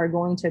are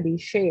going to be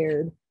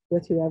shared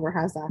with whoever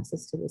has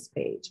access to this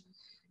page.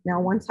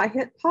 Now, once I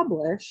hit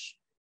publish,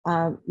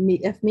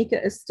 if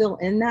Mika is still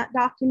in that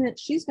document,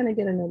 she's going to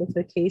get a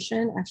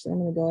notification. Actually, I'm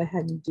going to go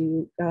ahead and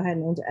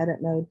into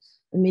edit mode.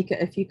 And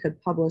Mika, if you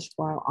could publish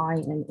while I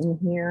am in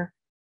here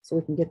so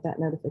we can get that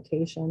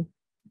notification.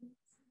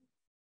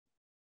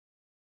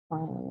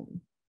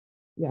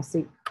 Yeah,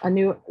 see,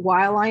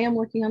 while I am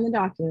working on the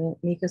document,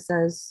 Mika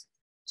says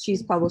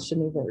she's published a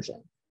new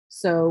version.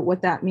 So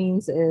what that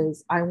means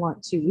is I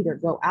want to either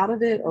go out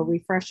of it or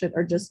refresh it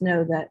or just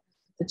know that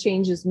the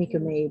changes Mika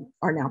made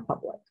are now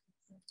public.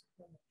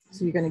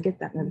 So you're going to get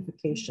that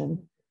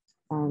notification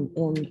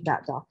in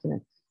that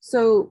document.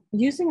 So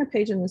using a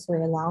page in this way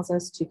allows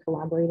us to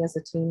collaborate as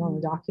a team on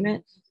a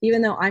document.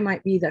 Even though I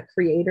might be the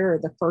creator or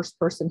the first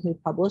person who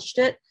published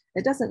it,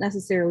 it doesn't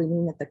necessarily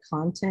mean that the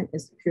content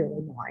is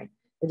purely mine.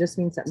 It just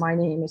means that my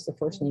name is the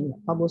first name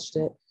that published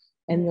it.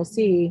 And you'll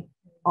see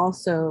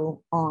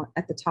also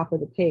at the top of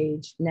the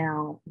page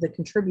now the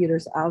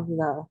contributors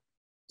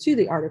to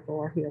the article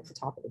are here at the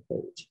top of the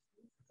page.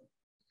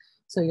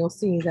 So you'll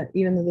see that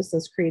even though this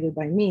is created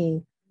by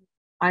me,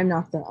 I'm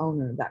not the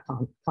owner of that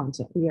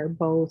content. We are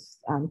both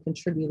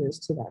contributors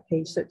to that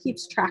page. So it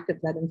keeps track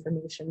of that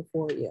information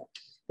for you.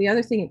 The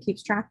other thing it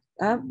keeps track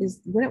of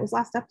is when it was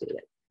last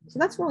updated. So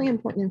that's really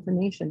important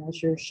information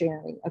as you're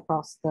sharing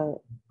across the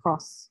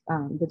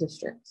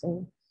district.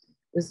 So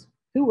is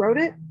who wrote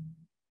it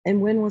and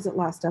when was it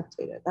last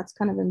updated? That's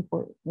kind of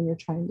important when you're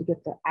trying to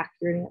get the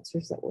accurate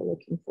answers that we're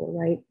looking for,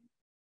 right?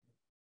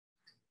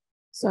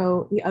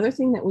 So the other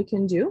thing that we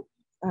can do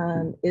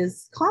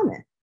is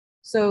comment.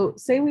 So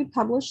say we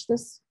publish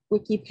this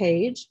wiki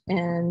page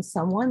and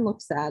someone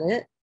looks at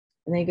it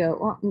and they go,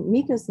 well,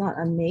 Mika's not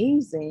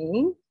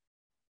amazing.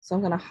 So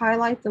I'm going to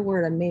highlight the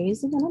word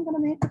amazing and I'm going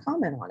to make a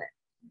comment on it.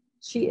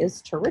 She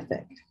is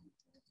terrific.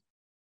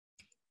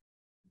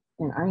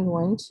 And I'm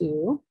going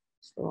to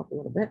scroll up a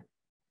little bit.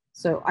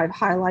 So I've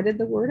highlighted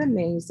the word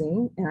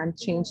amazing and I'm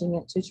changing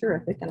it to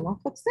terrific and I'm going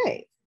to click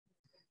save.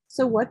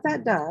 So what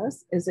that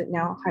does is it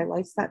now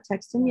highlights that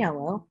text in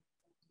yellow.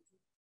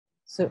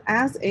 So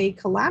as a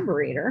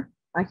collaborator,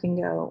 I can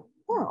go,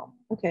 oh,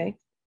 okay,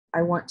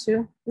 I want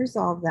to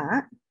resolve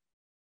that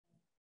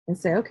and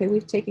say, okay,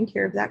 we've taken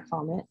care of that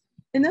comment.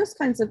 And those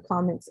kinds of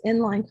comments,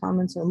 inline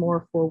comments, are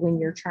more for when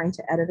you're trying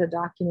to edit a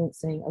document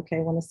saying, okay, I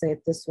want to say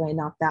it this way,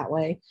 not that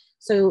way.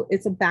 So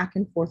it's a back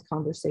and forth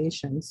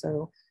conversation.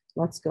 So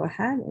let's go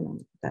ahead and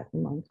put that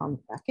inline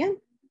comment back in.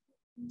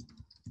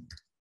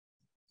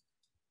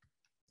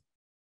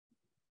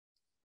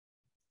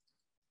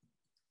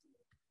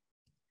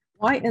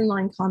 Why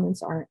inline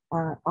comments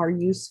are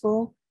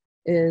useful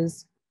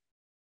is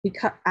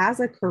because as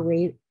a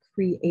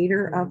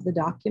creator of the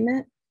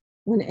document,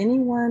 when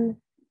anyone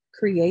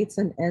creates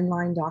an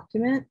inline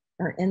document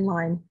or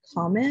inline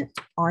comment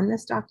on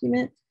this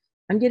document,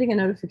 I'm getting a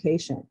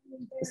notification.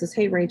 It says,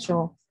 hey,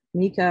 Rachel,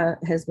 Mika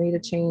has made a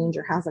change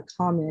or has a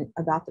comment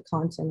about the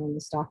content on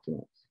this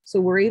document.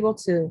 So we're able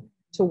to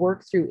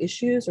work through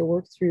issues or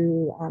work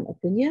through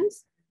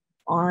opinions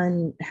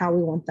on how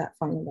we want that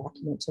final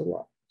document to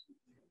look.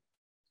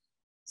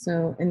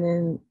 So, and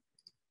then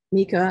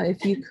Mika,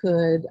 if you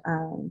could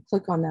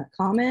click on that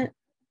comment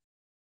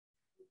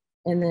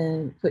and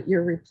then put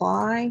your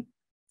reply.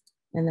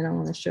 And then I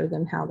want to show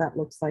them how that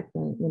looks like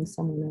when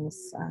someone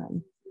else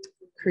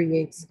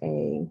creates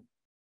a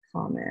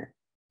comment.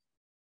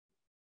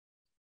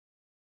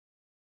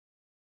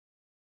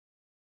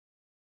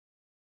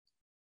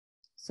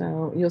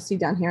 So you'll see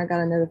down here, I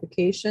got a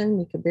notification.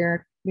 Mika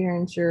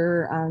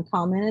Behringer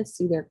commented,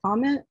 see their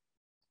comment.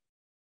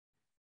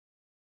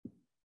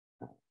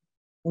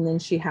 And then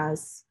she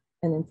has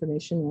an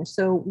information there.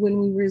 So when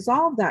we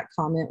resolve that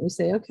comment, we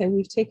say, okay,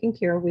 we've taken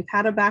care of, we've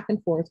had a back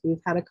and forth,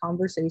 we've had a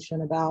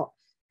conversation about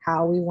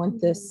how we want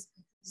this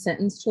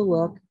sentence to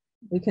look.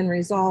 We can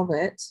resolve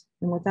it.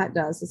 And what that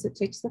does is it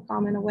takes the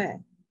comment away.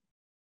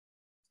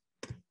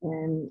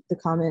 And the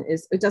comment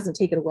is, it doesn't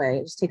take it away,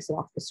 it just takes it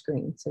off the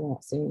screen. So we're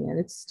not seeing it.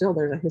 It's still,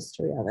 there's a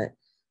history of it.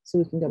 So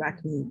we can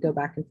go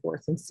back and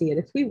forth and see it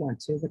if we want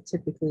to, but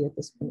typically at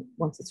this point,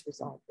 once it's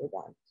resolved, we're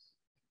done.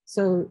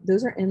 So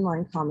those are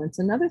inline comments.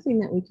 Another thing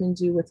that we can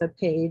do with a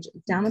page,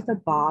 down at the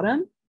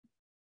bottom,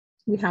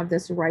 we have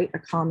this write a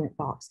comment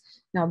box.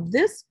 Now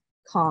this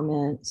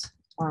comment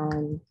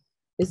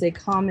is a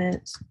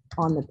comment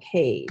on the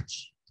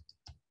page.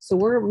 So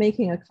we're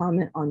making a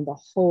comment on the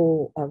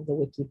whole of the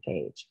wiki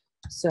page.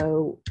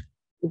 So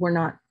we're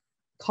not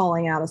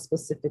calling out a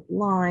specific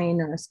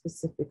line or a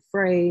specific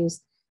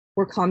phrase.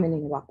 We're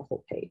commenting about the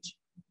whole page.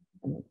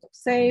 And then click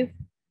save.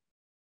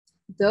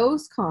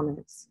 Those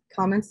comments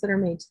that are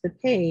made to the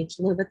page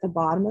live at the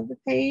bottom of the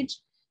page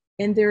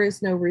and there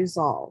is no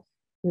resolve.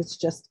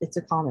 It's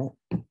a comment.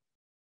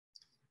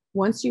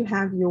 Once you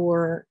have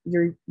your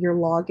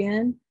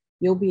login,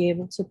 you'll be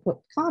able to put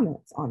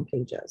comments on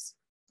pages.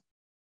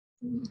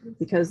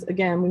 Because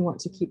again, we want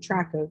to keep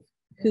track of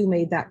who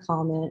made that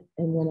comment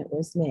and when it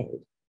was made.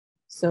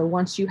 So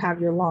once you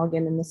have your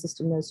login and the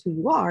system knows who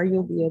you are,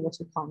 you'll be able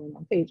to comment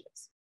on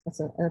pages.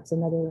 That's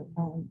another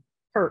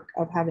perk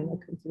of having a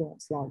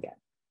Confluence login.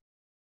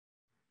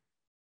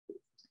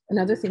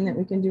 Another thing that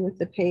we can do with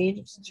the page,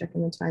 just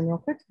checking the time real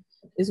quick,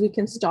 is we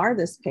can star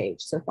this page.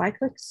 So if I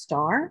click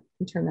star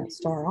and turn that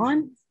star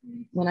on,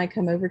 when I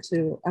come over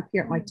to up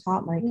here at my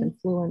top, my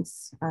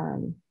Confluence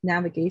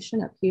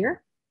navigation up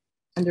here,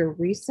 under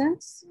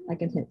recents, I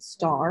can hit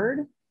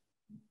starred,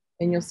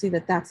 and you'll see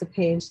that that's a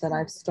page that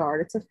I've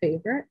starred. It's a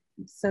favorite.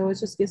 So it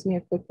just gives me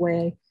a quick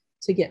way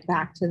to get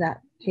back to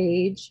that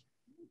page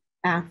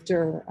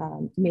after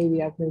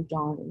maybe I've moved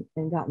on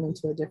and gotten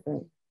into a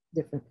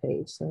different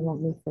page. So let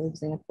me, for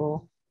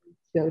example,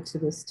 go to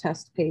this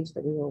test page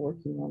that we were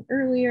working on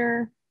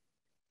earlier.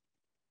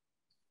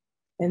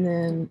 And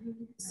then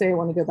say I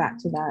want to go back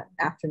to that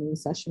afternoon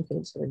session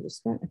page that I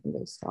just went, I can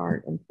go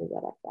start and pull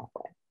that up that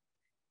way.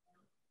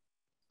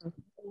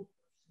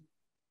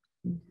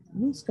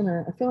 I'm just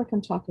gonna, I feel like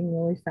I'm talking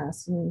really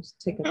fast. And I'm just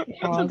take a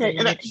pause. Okay.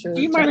 And make sure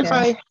do you mind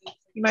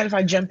if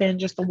I jump in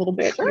just a little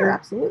bit? Sure, here?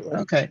 Absolutely.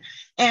 Okay.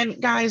 And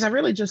guys, I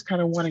really just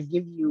kind of want to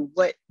give you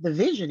what the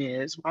vision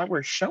is, why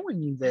we're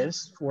showing you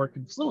this for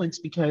Confluence,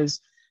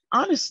 because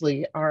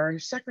honestly, our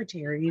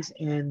secretaries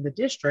in the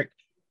district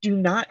do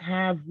not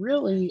have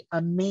really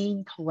a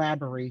main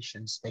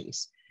collaboration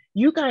space.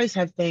 You guys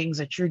have things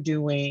that you're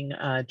doing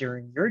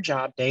during your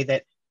job day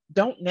that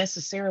don't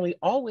necessarily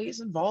always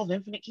involve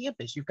Infinite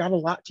Campus. You've got a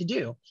lot to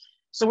do.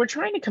 So we're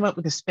trying to come up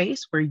with a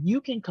space where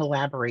you can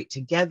collaborate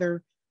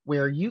together,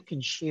 where you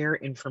can share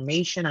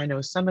information. I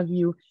know some of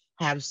you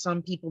have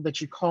some people that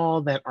you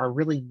call that are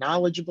really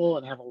knowledgeable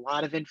and have a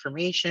lot of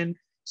information.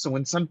 So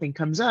when something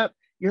comes up,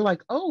 you're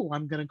like, oh,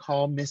 I'm going to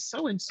call Miss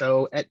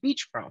So-and-so at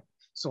Beechcroft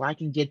so I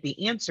can get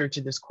the answer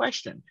to this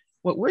question.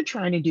 What we're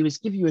trying to do is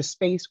give you a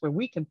space where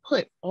we can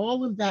put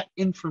all of that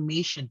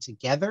information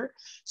together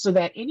so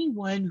that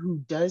anyone who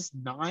does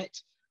not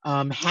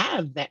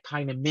have that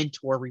kind of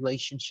mentor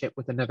relationship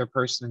with another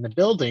person in the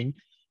building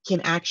can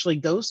actually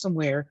go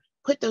somewhere,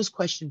 put those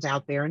questions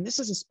out there. And this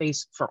is a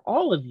space for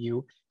all of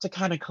you to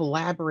kind of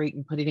collaborate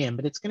and put it in,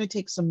 but it's going to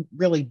take some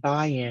really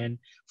buy-in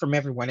from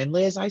everyone. And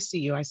Liz, I see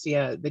you, I see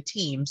the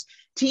Teams.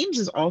 Teams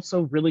is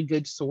also a really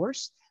good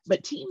source,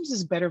 but Teams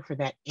is better for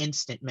that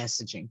instant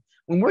messaging.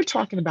 When we're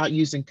talking about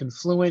using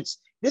Confluence,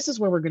 this is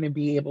where we're going to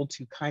be able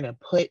to kind of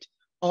put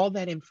all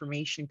that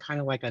information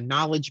kind of like a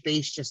knowledge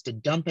base just to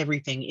dump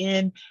everything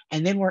in.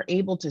 And then we're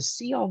able to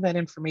see all that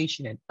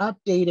information and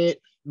update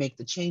it, make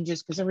the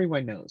changes, because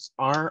everyone knows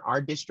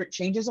our district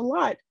changes a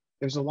lot.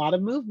 There's a lot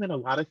of movement, a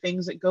lot of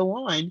things that go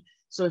on.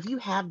 So if you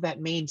have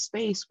that main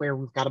space where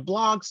we've got a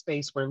blog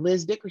space where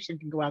Liz Dickerson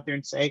can go out there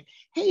and say,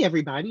 hey,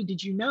 everybody,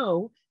 did you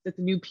know that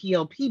the new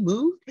PLP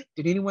moved?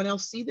 Did anyone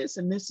else see this?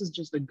 And this is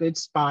just a good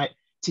spot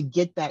to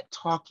get that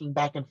talking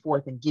back and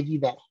forth and give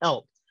you that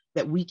help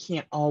that we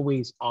can't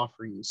always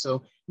offer you.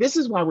 So this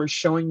is why we're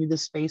showing you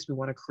this space. We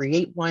want to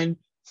create one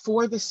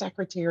for the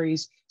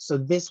secretaries. So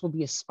this will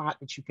be a spot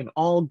that you can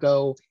all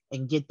go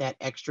and get that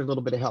extra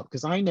little bit of help.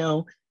 Because I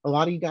know a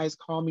lot of you guys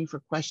call me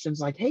for questions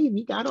like, hey,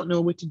 Mika, I don't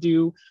know what to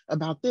do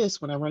about this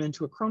when I run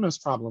into a Kronos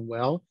problem.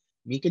 Well,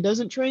 Mika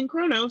doesn't train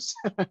Kronos.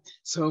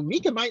 So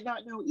Mika might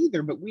not know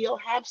either, but we'll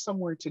have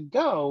somewhere to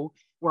go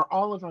where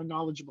all of our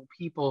knowledgeable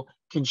people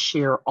can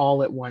share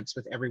all at once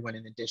with everyone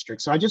in the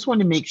district. So I just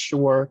wanted to make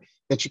sure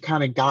that you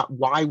kind of got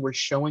why we're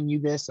showing you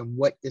this and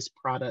what this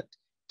product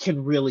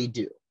can really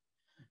do.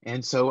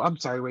 And so I'm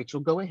sorry, Rachel,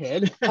 go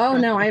ahead. Oh,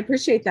 no, I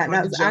appreciate that.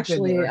 That was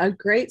actually a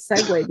great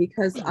segue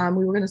because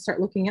we were going to start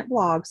looking at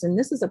blogs. And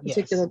this is a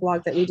particular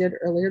blog that we did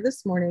earlier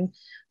this morning.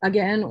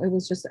 Again, it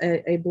was just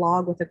a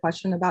blog with a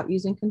question about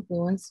using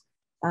Confluence.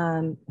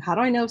 How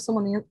do I know if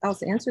someone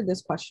else answered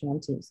this question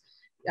on Teams?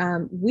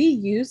 We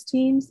use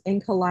Teams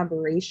in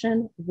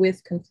collaboration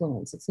with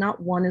Confluence. It's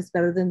not one is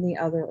better than the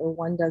other or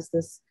one does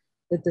this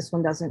that this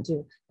one doesn't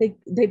do.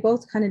 They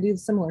both kind of do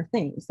similar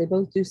things. They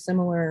both do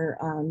similar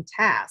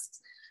tasks.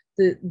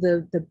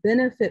 The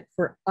benefit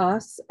for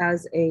us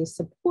as a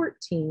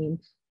support team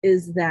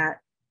is that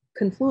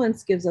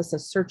Confluence gives us a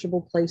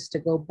searchable place to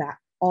go back,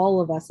 all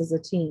of us as a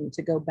team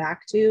to go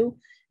back to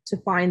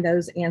find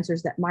those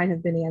answers that might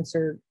have been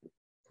answered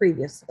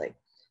previously.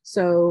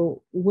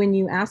 So when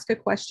you ask a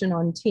question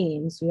on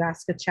Teams, you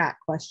ask a chat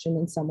question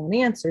and someone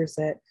answers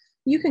it,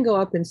 you can go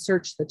up and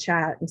search the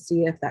chat and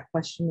see if that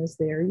question is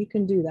there. You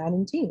can do that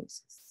in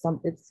Teams.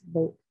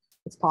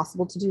 It's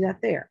possible to do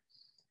that there.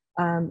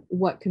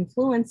 What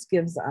Confluence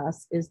gives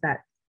us is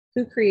that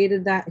who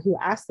created that, who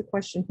asked the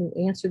question, who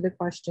answered the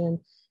question,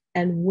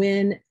 and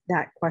when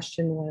that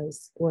question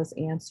was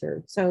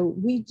answered. So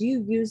we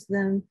do use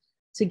them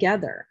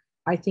together.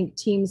 I think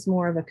Teams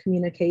more of a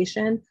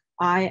communication.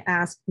 I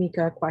asked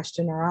Mika a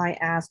question or I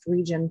asked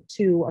Region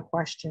 2 a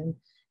question,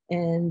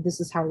 and this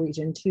is how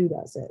Region 2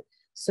 does it.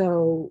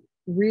 So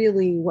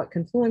really what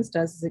Confluence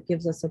does is it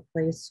gives us a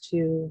place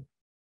to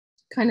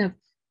kind of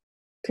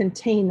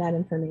contain that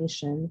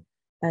information,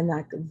 and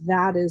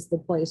that is the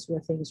place where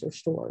things are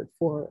stored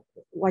for,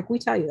 like we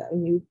tell you that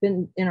when you've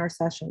been in our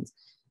sessions.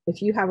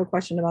 If you have a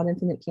question about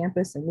Infinite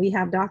Campus and we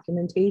have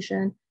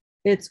documentation,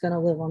 it's going to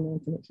live on the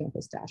Infinite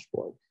Campus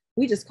dashboard.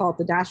 We just call it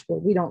the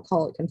dashboard. We don't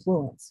call it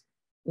Confluence.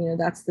 You know,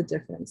 that's the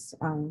difference.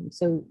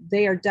 So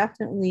they are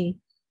definitely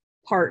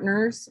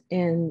partners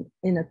in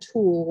a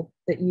tool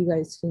that you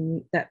guys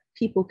that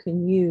people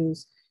can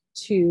use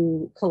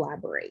to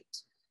collaborate.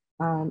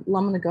 I'm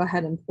going to go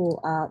ahead and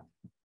pull up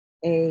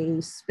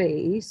a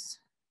space.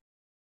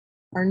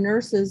 Our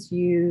nurses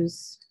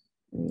use,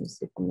 let me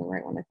see if I'm the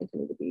right one. I think I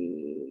need to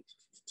be.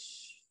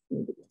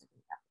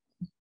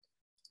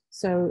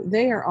 So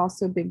they are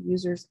also big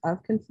users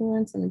of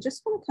Confluence. And I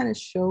just want to kind of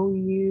show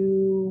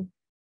you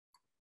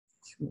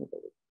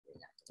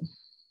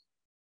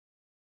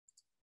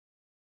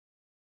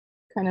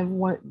kind of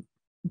what,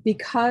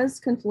 because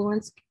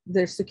Confluence,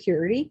 there's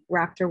security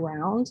wrapped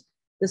around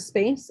the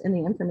space and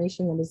the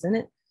information that is in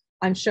it.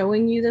 I'm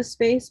showing you this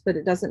space, but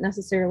it doesn't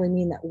necessarily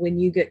mean that when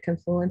you get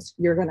Confluence,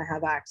 you're going to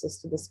have access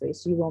to the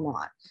space. You will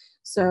not.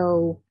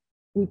 So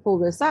we pull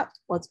this up.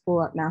 Let's pull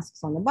up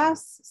Masks on the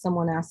Bus.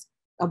 Someone asked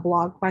a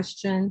blog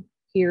question.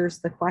 Here's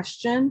the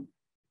question.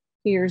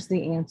 Here's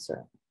the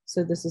answer.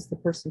 So this is the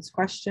person's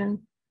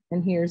question,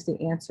 and here's the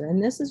answer.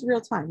 And this is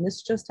real time.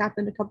 This just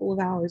happened a couple of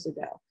hours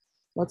ago.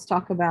 Let's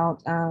talk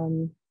about,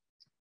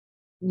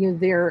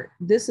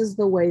 this is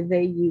the way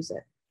they use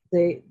it.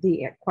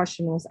 The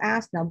question was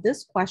asked. Now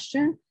this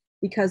question,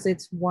 because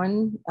it's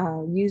one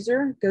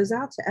user, goes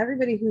out to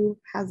everybody who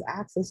has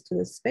access to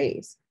this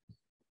space.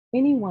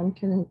 Anyone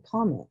can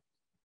comment.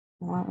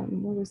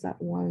 What was that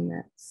one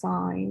that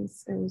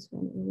signs? There was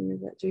one earlier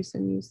that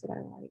Jason used that I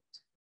liked.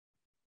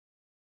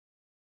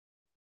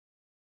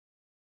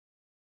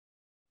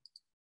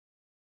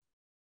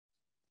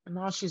 And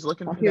while she's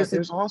looking for that,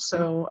 there's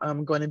also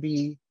going to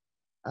be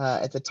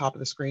at the top of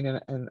the screen,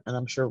 and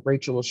I'm sure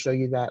Rachel will show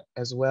you that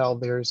as well.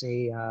 There's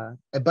a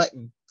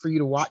button for you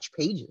to watch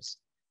pages.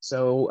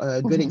 So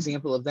a good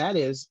example of that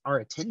is our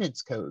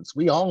attendance codes.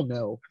 We all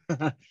know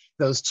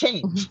those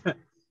change.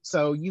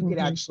 So you could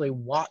actually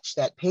watch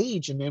that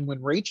page. And then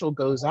when Rachel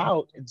goes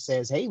out and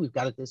says, hey, we've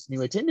got this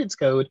new attendance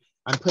code,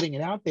 I'm putting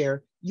it out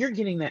there, you're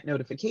getting that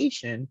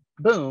notification,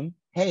 boom,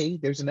 hey,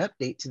 there's an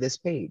update to this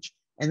page.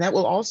 And that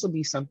will also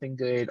be something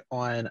good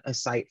on a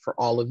site for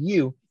all of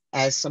you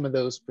as some of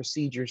those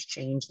procedures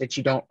change that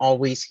you don't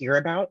always hear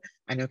about.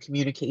 I know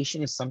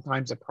communication is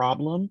sometimes a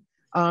problem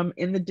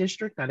in the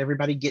district. Not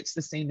everybody gets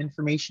the same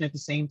information at the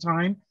same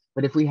time.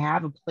 But if we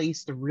have a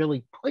place to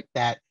really put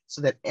that so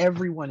that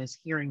everyone is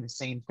hearing the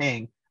same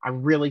thing, I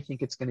really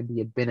think it's going to be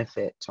a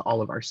benefit to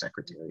all of our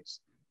secretaries.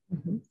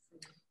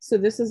 So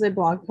this is a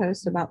blog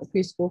post about the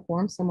preschool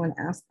form. Someone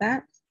asked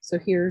that. So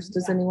here's,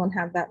 does anyone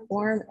have that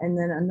form? And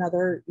then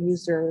another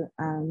user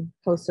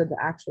posted the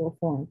actual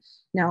form.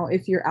 Now,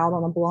 if you're out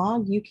on a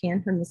blog, you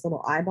can turn this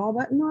little eyeball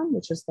button on,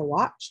 which is the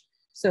watch.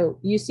 So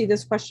you see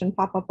this question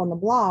pop up on the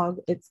blog.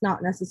 It's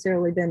not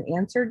necessarily been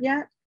answered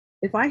yet.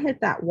 If I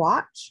hit that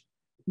watch,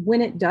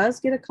 when it does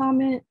get a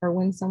comment or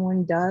when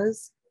someone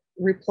does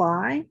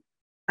reply,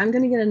 I'm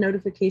going to get a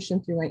notification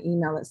through my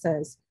email that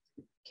says,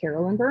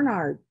 Carolyn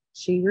Bernard,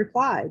 she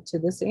replied to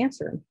this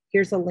answer.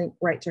 Here's a link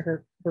right to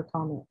her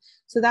comment.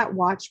 So that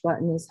watch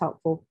button is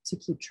helpful to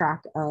keep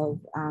track of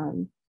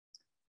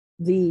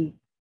the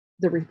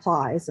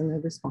replies and the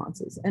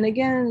responses. And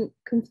again,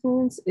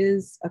 Confluence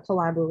is a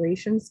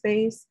collaboration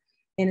space,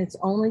 and it's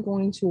only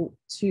going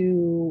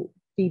to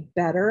be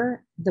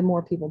better the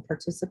more people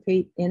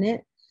participate in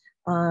it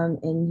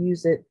and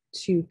use it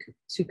to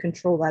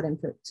control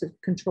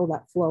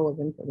that flow of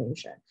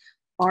information.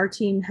 Our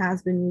team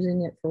has been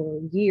using it for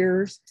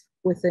years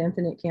with the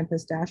Infinite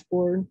Campus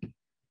dashboard,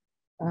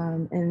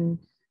 and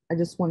I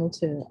just wanted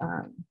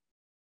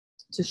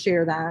to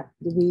share that.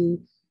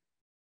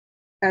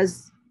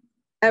 As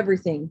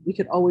everything, we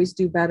could always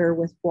do better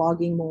with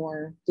blogging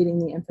more, getting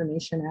the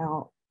information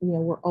out.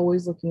 We're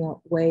always looking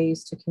at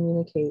ways to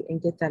communicate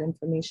and get that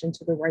information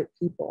to the right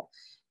people.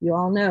 You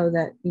all know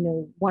that,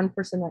 one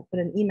person might put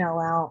an email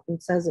out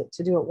and says it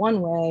to do it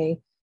one way,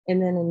 and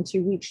then in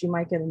 2 weeks, you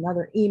might get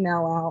another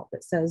email out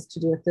that says to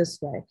do it this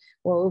way.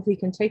 Well, if we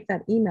can take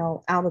that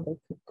email out of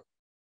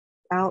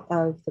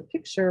the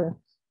picture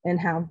and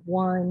have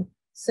one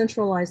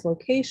centralized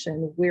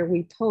location where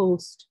we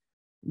post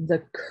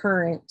the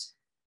current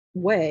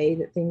way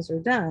that things are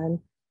done,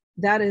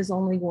 that is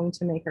only going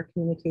to make our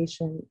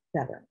communication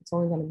better. It's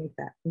only going to make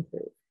that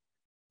improve.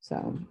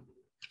 So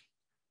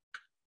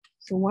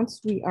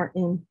once we are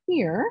in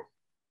here,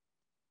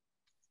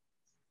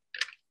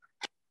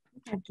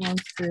 I've gone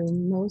through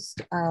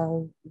most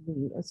of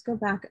let's go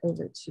back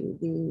over to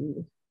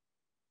the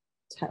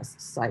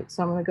test site.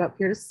 So I'm going to go up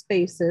here to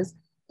spaces.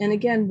 And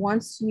again,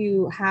 once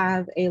you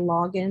have a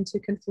login to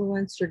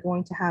Confluence, you're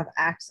going to have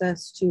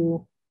access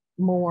to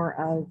more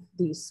of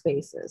these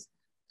spaces.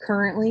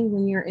 Currently,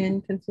 when you're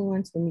in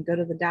Confluence, when you go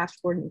to the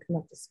dashboard and you come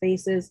up to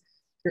spaces,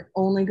 you're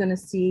only going to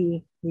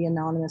see the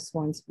anonymous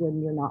ones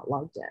when you're not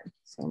logged in.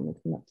 So I'm going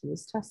to come up to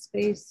this test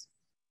space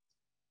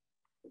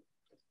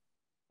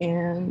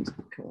and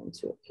go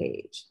into a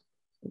page.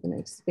 I'm going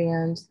to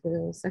expand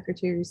the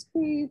secretary's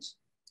page,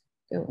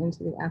 go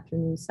into the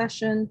afternoon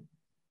session.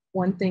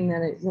 One thing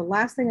the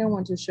last thing I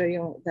want to show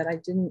you that I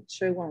didn't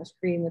show when I was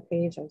creating the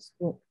page, I was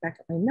going back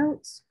at my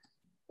notes,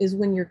 is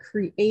when you're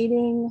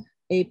creating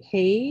a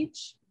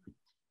page,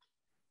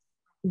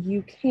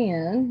 you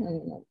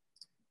can,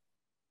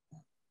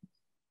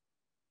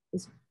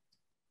 just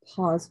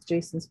pause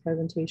Jason's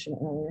presentation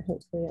earlier.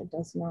 Hopefully it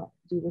does not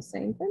do the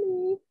same for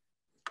me.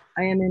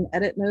 I am in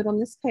edit mode on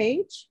this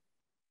page.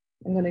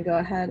 I'm going to go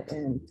ahead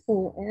and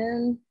pull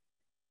in.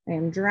 I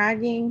am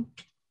dragging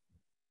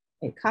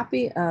a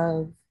copy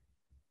of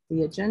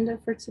the agenda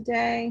for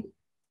today.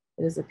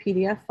 It is a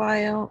PDF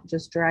file,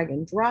 just drag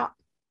and drop.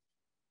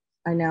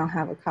 I now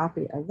have a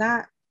copy of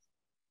that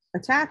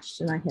attached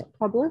and I hit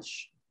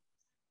publish.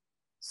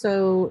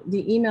 So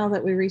the email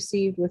that we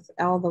received with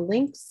all the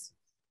links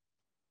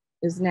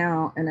is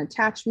now an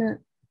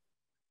attachment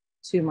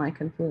to my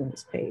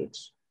Confluence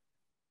page.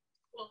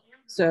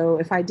 So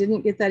if I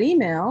didn't get that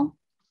email,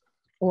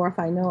 or if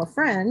I know a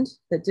friend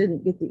that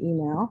didn't get the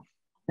email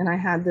and I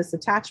had this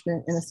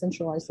attachment in a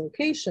centralized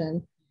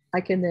location,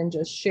 I can then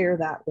just share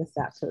that with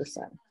that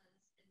person.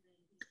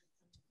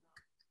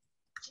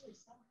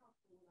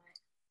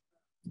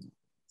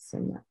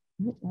 Send that.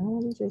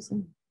 Oh,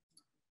 Jason.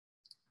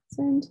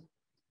 Send.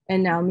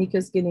 And now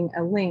Mika's getting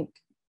a link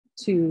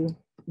to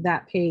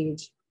that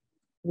page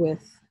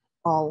with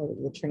all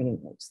of the training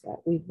links that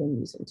we've been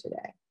using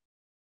today.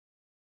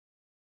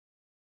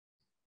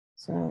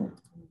 So,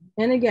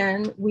 and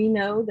again, we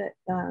know that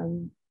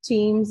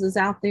Teams is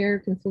out there,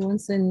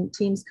 Confluence and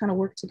Teams kind of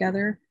work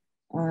together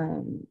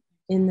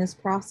in this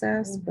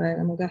process, but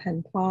I'm gonna go ahead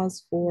and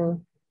pause for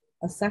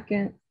a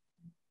second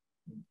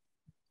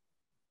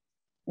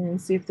and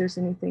see if there's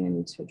anything I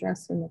need to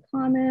address in the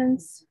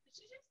comments.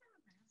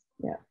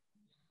 Yeah,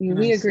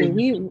 we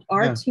agree.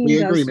 Our team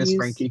we agree, does Miss use,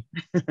 Frankie.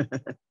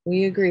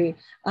 We agree.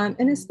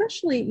 And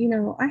especially, you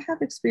know, I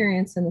have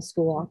experience in the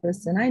school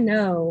office and I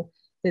know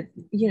that,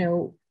 you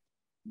know,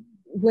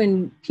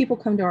 when people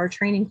come to our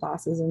training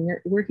classes and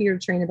we're here to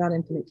train about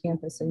Infinite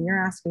Campus and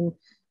you're asking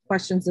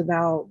questions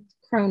about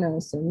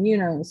Chronos and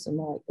Unos and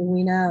like,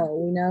 we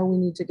know we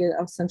need to get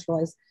a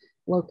centralized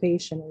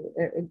location,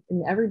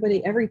 and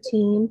every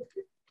team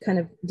kind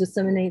of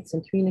disseminates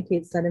and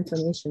communicates that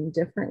information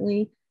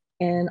differently.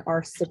 And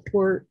our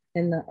support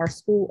and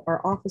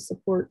our office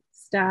support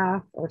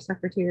staff, our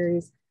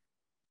secretaries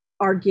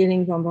are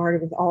getting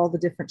bombarded with all the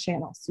different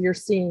channels. So you're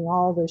seeing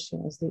all those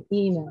channels, the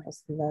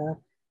emails,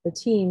 the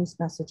Teams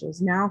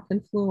messages, now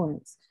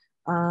Confluence.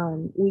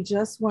 We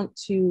just want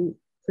to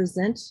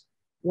present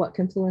what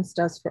Confluence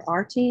does for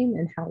our team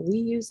and how we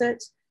use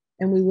it.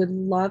 And we would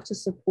love to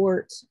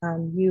support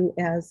you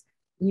as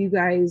you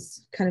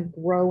guys kind of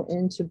grow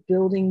into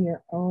building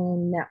your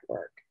own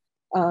network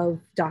of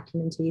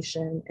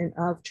documentation and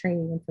of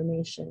training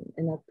information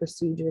and of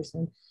procedures.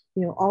 And,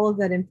 you know, all of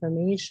that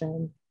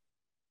information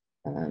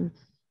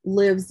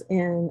lives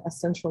in a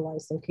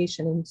centralized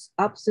location. And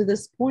up to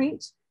this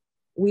point,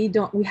 we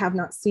have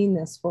not seen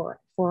this for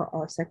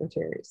our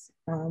secretaries.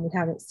 We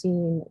haven't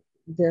seen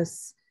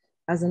this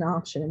as an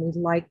option, and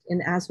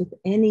and as with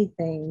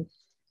anything,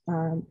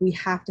 we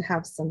have to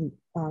have some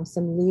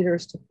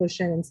leaders to push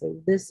in and say,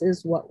 this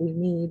is what we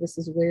need, this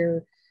is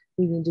where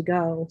we need to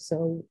go.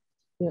 So,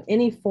 you know,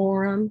 any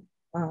forum,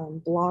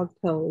 blog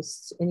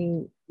posts,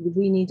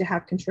 we need to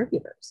have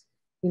contributors.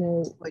 You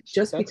know,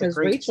 just because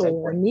Rachel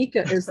or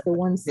Mika is the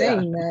one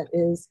saying that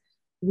is,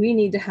 we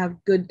need to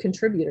have good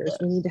contributors. Yes.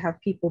 We need to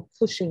have people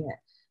pushing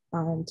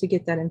it to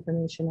get that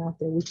information out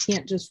there. We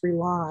can't just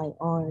rely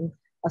on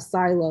a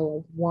silo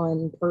of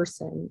one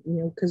person, you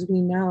know, because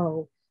we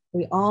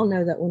all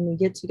know that when we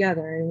get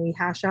together and we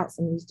hash out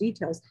some of these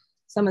details,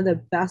 some of the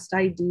best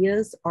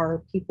ideas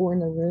are people in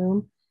the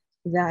room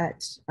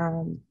that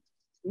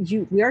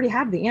we already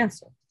have the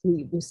answer.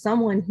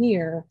 Someone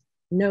here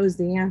knows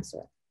the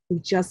answer. We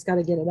just got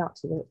to get it out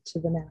to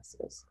the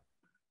masses.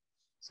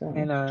 So.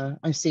 And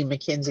I see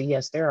Mackenzie,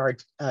 yes, there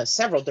are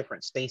several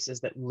different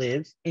spaces that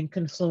live in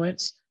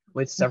Confluence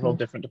with several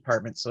different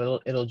departments. So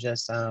it'll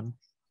just,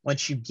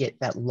 once you get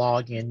that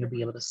login, you'll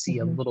be able to see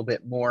a little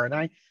bit more. And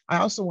I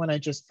also want to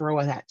just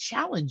throw that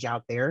challenge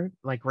out there.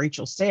 Like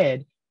Rachel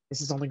said,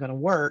 this is only going to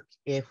work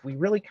if we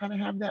really kind of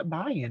have that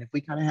buy-in, if we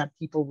kind of have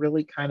people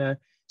really kind of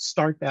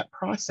start that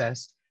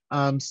process.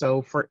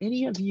 So for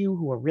any of you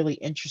who are really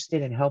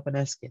interested in helping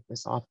us get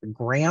this off the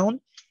ground,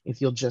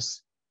 if you'll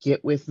just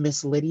get with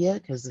Miss Lydia,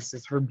 because this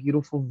is her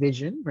beautiful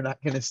vision. We're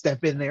not going to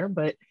step in there,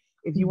 but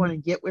if you want to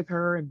get with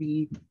her and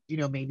be, you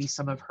know, maybe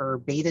some of her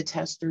beta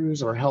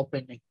testers or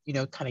helping, you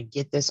know, kind of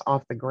get this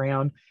off the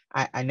ground.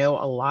 I know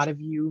a lot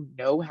of you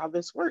know how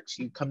this works.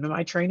 You come to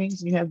my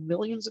trainings and you have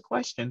millions of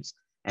questions,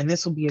 and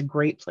this will be a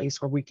great place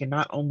where we can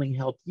not only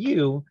help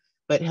you,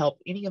 but help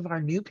any of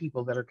our new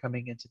people that are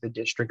coming into the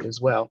district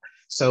as well.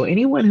 So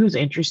anyone who's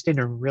interested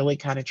in really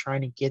kind of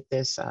trying to get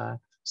this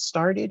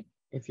started,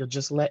 if you'll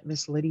just let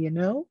Miss Lydia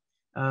know,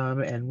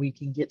 and we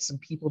can get some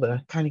people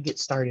to kind of get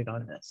started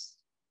on this.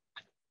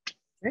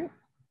 Great.